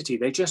authenticity.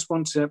 They just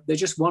want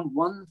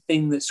one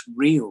thing that's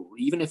real,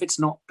 even if it's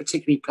not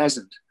particularly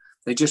pleasant.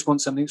 They just want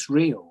something that's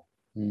real.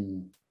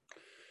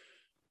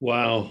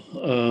 Wow.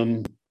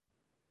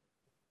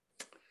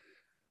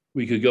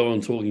 We could go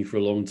on talking for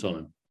a long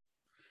time.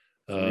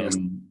 Yes.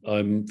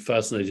 I'm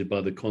fascinated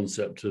by the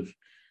concept of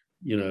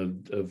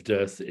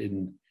death.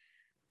 In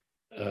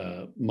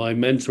my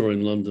mentor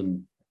in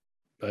London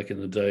back in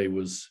the day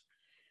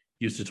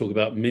used to talk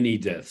about mini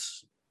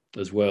deaths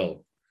as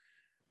well.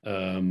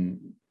 That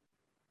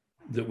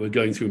we're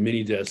going through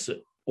mini deaths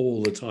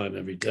all the time,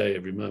 every day,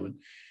 every moment.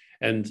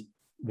 And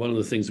one of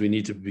the things we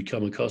need to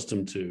become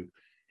accustomed to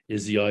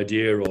is the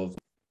idea of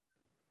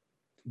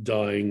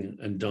dying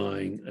and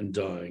dying and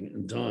dying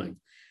and dying.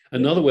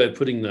 Another way of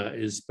putting that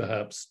is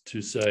perhaps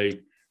to say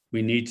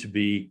we need to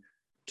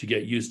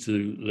get used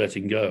to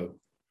letting go.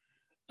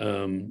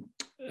 And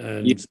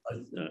I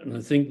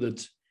think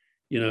that,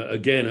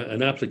 again,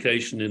 an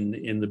application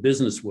in the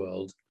business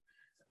world,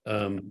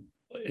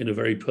 in a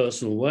very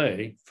personal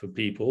way for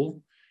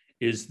people,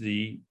 is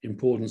the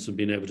importance of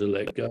being able to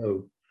let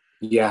go.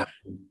 Yeah.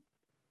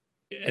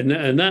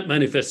 And that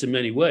manifests in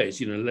many ways,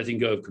 letting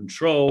go of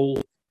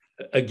control.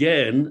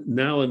 Again,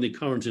 now in the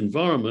current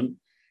environment,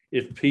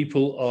 if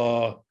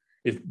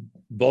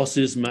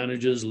bosses,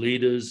 managers,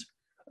 leaders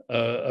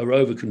are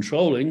over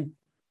controlling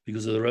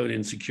because of their own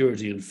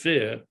insecurity and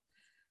fear,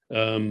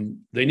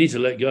 they need to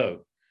let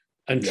go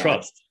and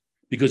trust,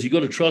 because you've got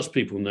to trust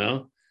people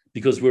now,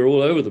 because we're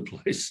all over the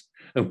place.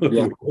 And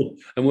we're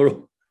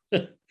all,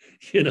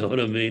 you know what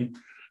I mean?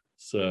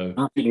 So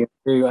I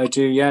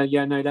do.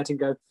 Yeah. No, letting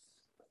go.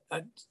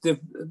 The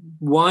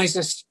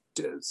wisest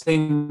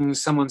thing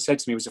someone said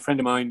to me was a friend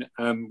of mine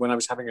when I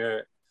was having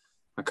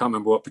I can't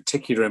remember what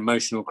particular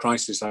emotional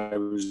crisis I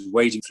was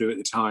wading through at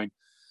the time,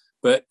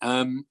 but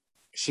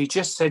she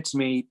just said to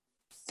me,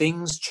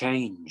 "Things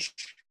change."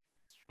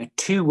 And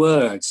 2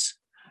 words,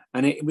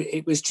 and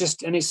it was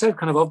just, and it's so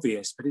kind of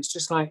obvious, but it's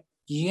just like,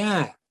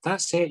 yeah,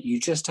 that's it. You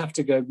just have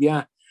to go,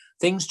 yeah,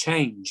 things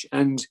change.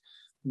 And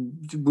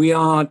we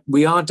are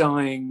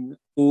dying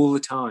all the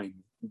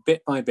time,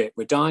 bit by bit.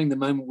 We're dying the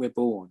moment we're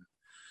born.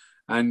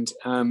 And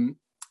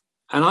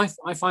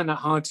I find that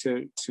hard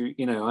to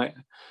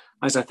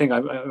as I think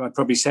I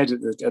probably said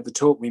at the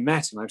talk we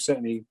met, and I've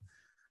certainly,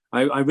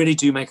 I really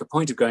do make a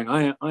point of going,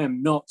 I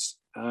am not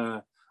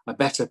a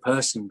better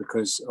person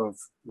because of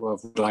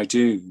what I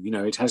do.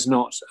 It has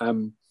not,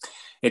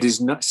 it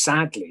is not,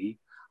 sadly,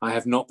 I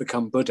have not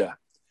become Buddha.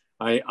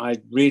 I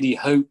really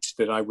hoped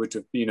that I would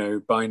have,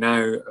 by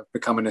now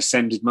become an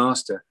ascended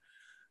master,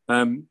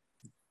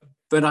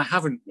 but I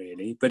haven't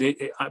really. But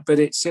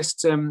it's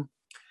just,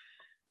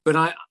 but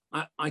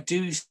I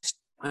do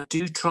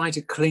try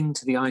to cling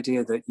to the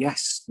idea that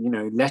yes,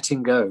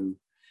 letting go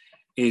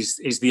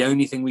is the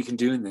only thing we can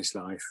do in this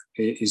life.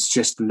 Is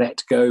just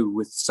let go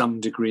with some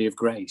degree of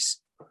grace.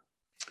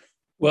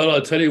 Well,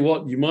 I'll tell you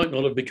what, you might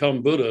not have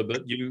become Buddha,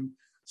 but you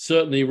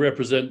certainly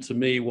represent to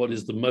me what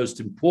is the most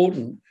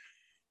important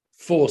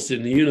force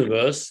in the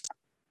universe.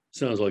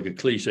 Sounds like a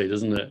cliche,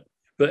 doesn't it?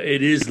 But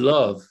it is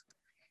love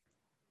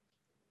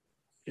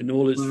in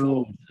all its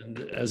forms, and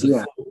as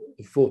a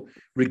form,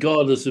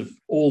 regardless of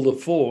all the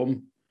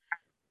form,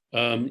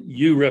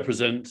 you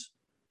represent,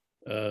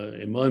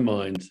 in my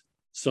mind,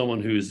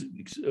 someone who's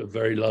a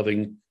very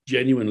loving,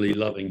 genuinely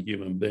loving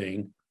human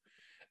being.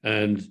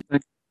 And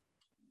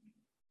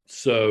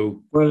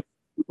so,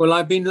 well,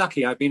 I've been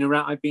lucky. I've been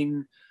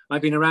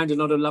around a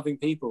lot of loving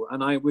people,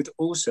 and I would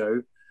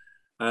also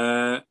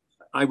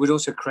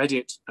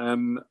credit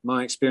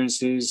my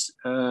experiences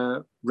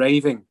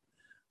raving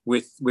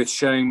with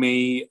showing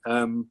me.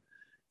 I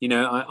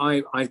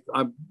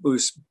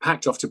was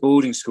packed off to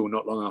boarding school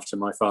not long after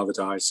my father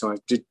died, so I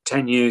did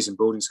 10 years in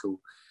boarding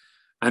school,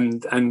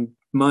 and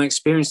my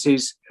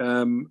experiences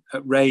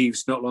at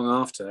raves not long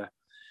after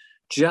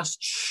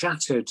just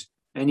shattered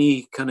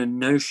any kind of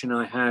notion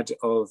I had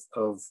of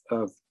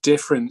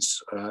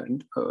difference,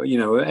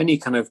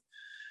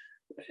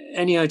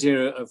 any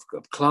idea of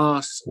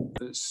class,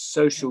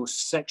 social,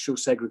 sexual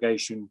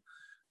segregation,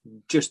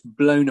 just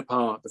blown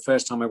apart the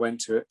first time I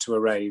went to a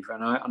rave,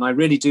 and I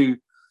really do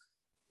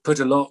put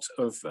a lot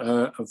of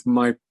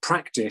my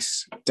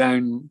practice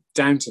down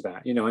to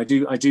that.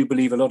 I do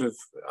believe I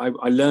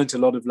learned a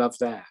lot of love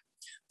there,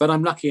 but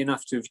I'm lucky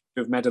enough to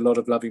have met a lot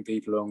of loving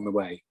people along the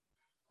way.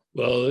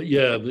 Well,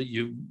 yeah, but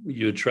you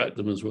attract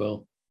them as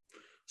well,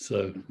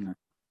 so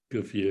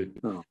good for you.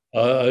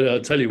 I'll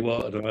tell you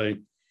what,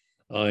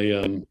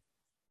 I'll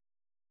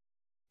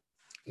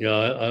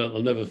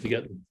never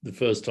forget the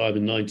first time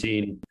in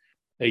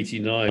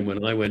 1989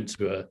 when I went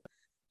to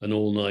an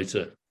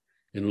all-nighter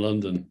in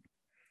London,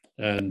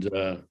 and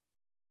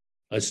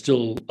I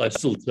still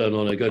turn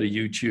on. I go to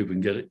YouTube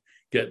and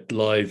get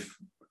live,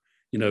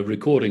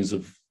 recordings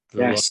of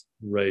the live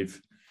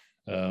rave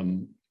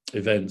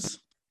events.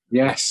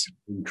 Yes,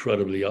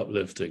 incredibly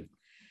uplifting.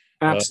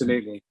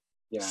 Absolutely.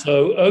 Yeah.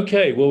 So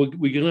okay, well,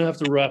 we're going to have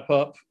to wrap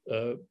up,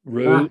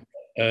 Roo,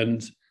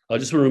 and I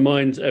just want to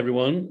remind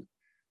everyone,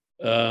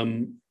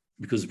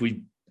 because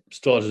we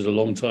started a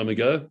long time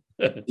ago.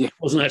 It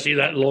wasn't actually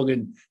that long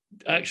in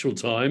actual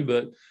time,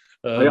 but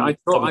I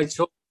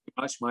talk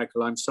much,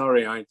 Michael. I'm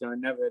sorry. I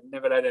never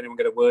let anyone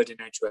get a word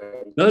in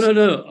edgeways.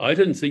 No. I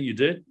didn't think you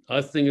did.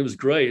 I think it was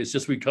great. It's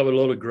just we covered a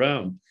lot of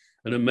ground.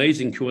 An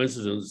amazing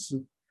coincidence,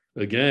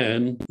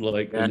 again,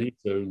 like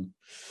Anita.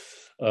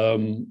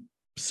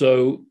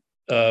 So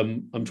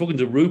I'm talking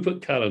to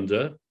Rupert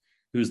Callender,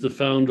 who's the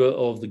founder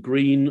of the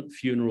Green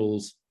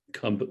Funeral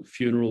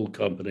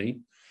Company.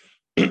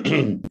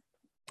 And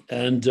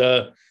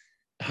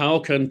how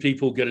can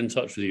people get in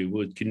touch with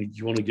you? Do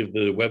you want to give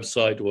the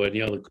website or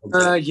any other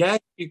contact? Yeah,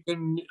 you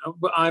can.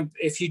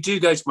 If you do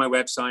go to my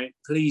website,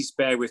 please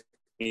bear with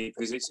me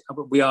because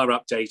we are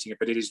updating it,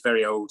 but it is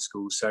very old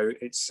school. So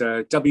it's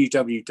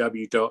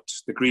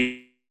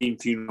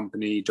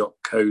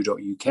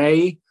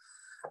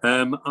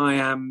www.thegreenfuneralcompany.co.uk. I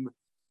am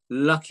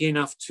lucky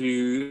enough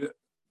to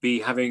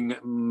be having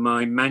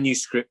my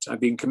manuscript. I've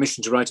been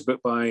commissioned to write a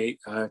book by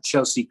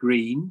Chelsea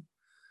Green.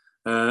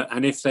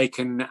 And if they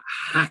can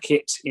hack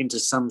it into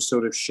some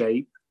sort of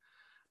shape,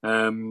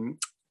 then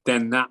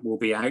that will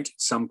be out at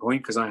some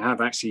point because I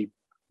have actually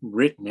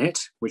written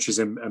it, which is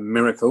a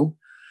miracle.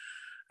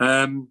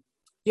 And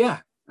we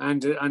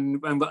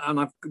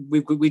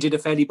did a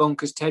fairly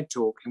bonkers TED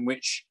talk in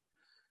which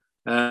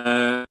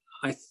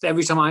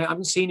every time I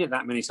haven't seen it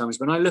that many times.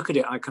 When I look at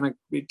it,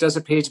 it does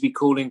appear to be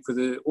calling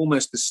for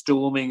almost the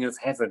storming of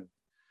heaven,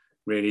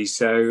 really.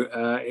 So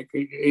it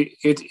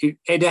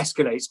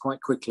escalates quite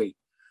quickly.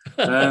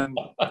 Well,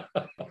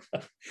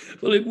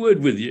 it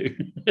would with you.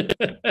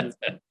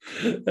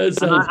 That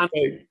sounds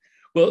great.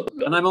 Well,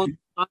 and I'm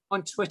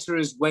on Twitter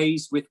as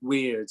Ways with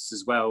Weirds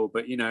as well,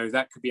 but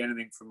that could be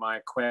anything from my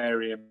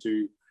aquarium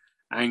to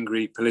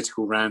angry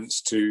political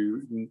rants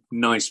to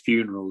nice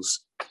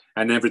funerals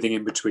and everything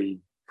in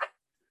between.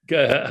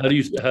 Okay, how do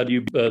you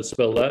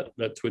spell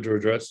that Twitter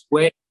address?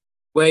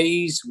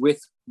 Ways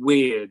with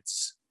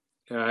Weirds.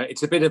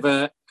 It's a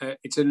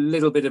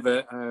little bit of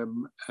a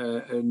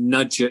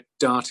nudge at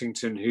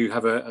Dartington, who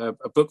have a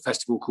book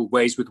festival called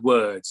Ways with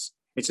Words.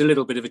 It's a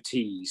little bit of a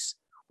tease.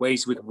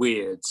 Ways with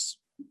Weirds.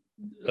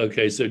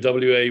 Okay, so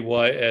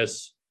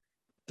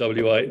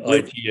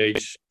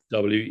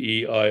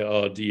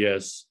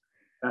WAYSWITHWEIRDS.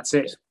 That's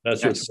it.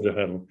 That's your Twitter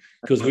handle.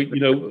 Because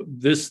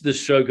this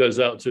show goes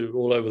out to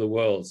all over the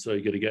world, so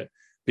you're going to get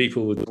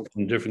people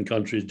from different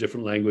countries,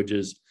 different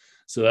languages.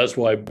 So that's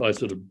why I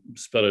sort of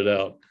spell it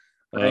out.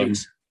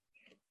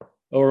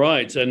 All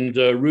right, and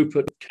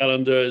Rupert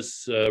Callender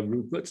is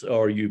Rupert,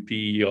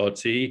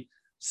 RUPERT,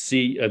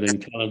 and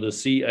then Callender,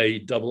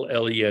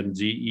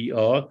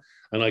 CALLENDER.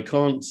 And I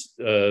can't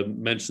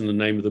mention the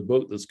name of the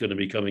book that's going to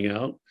be coming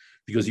out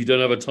because you don't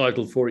have a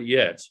title for it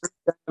yet.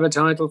 I don't have a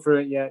title for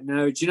it yet.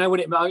 No. Do you know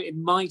what it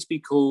might be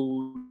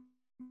called?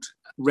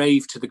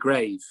 Rave to the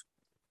Grave.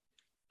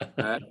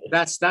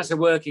 That's a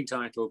working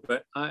title,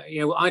 but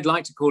I'd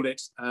like to call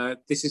it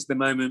This is the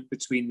Moment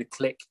Between the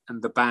Click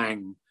and the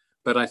Bang.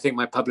 But I think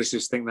my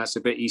publishers think that's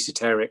a bit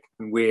esoteric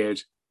and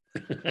weird.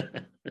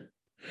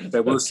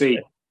 So we'll see.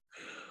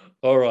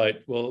 All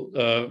right.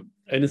 Well,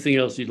 anything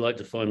else you'd like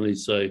to finally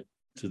say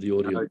to the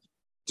audience?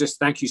 Just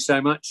thank you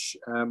so much,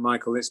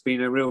 Michael. It's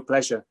been a real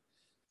pleasure.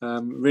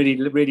 Really,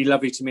 really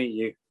lovely to meet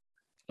you.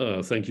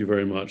 Oh, thank you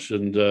very much.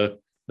 And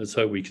let's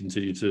hope we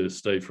continue to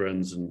stay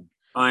friends. And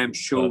I am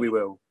sure we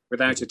will,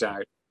 without a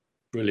doubt.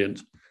 Brilliant.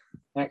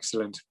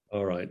 Excellent.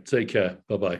 All right. Take care. Bye-bye.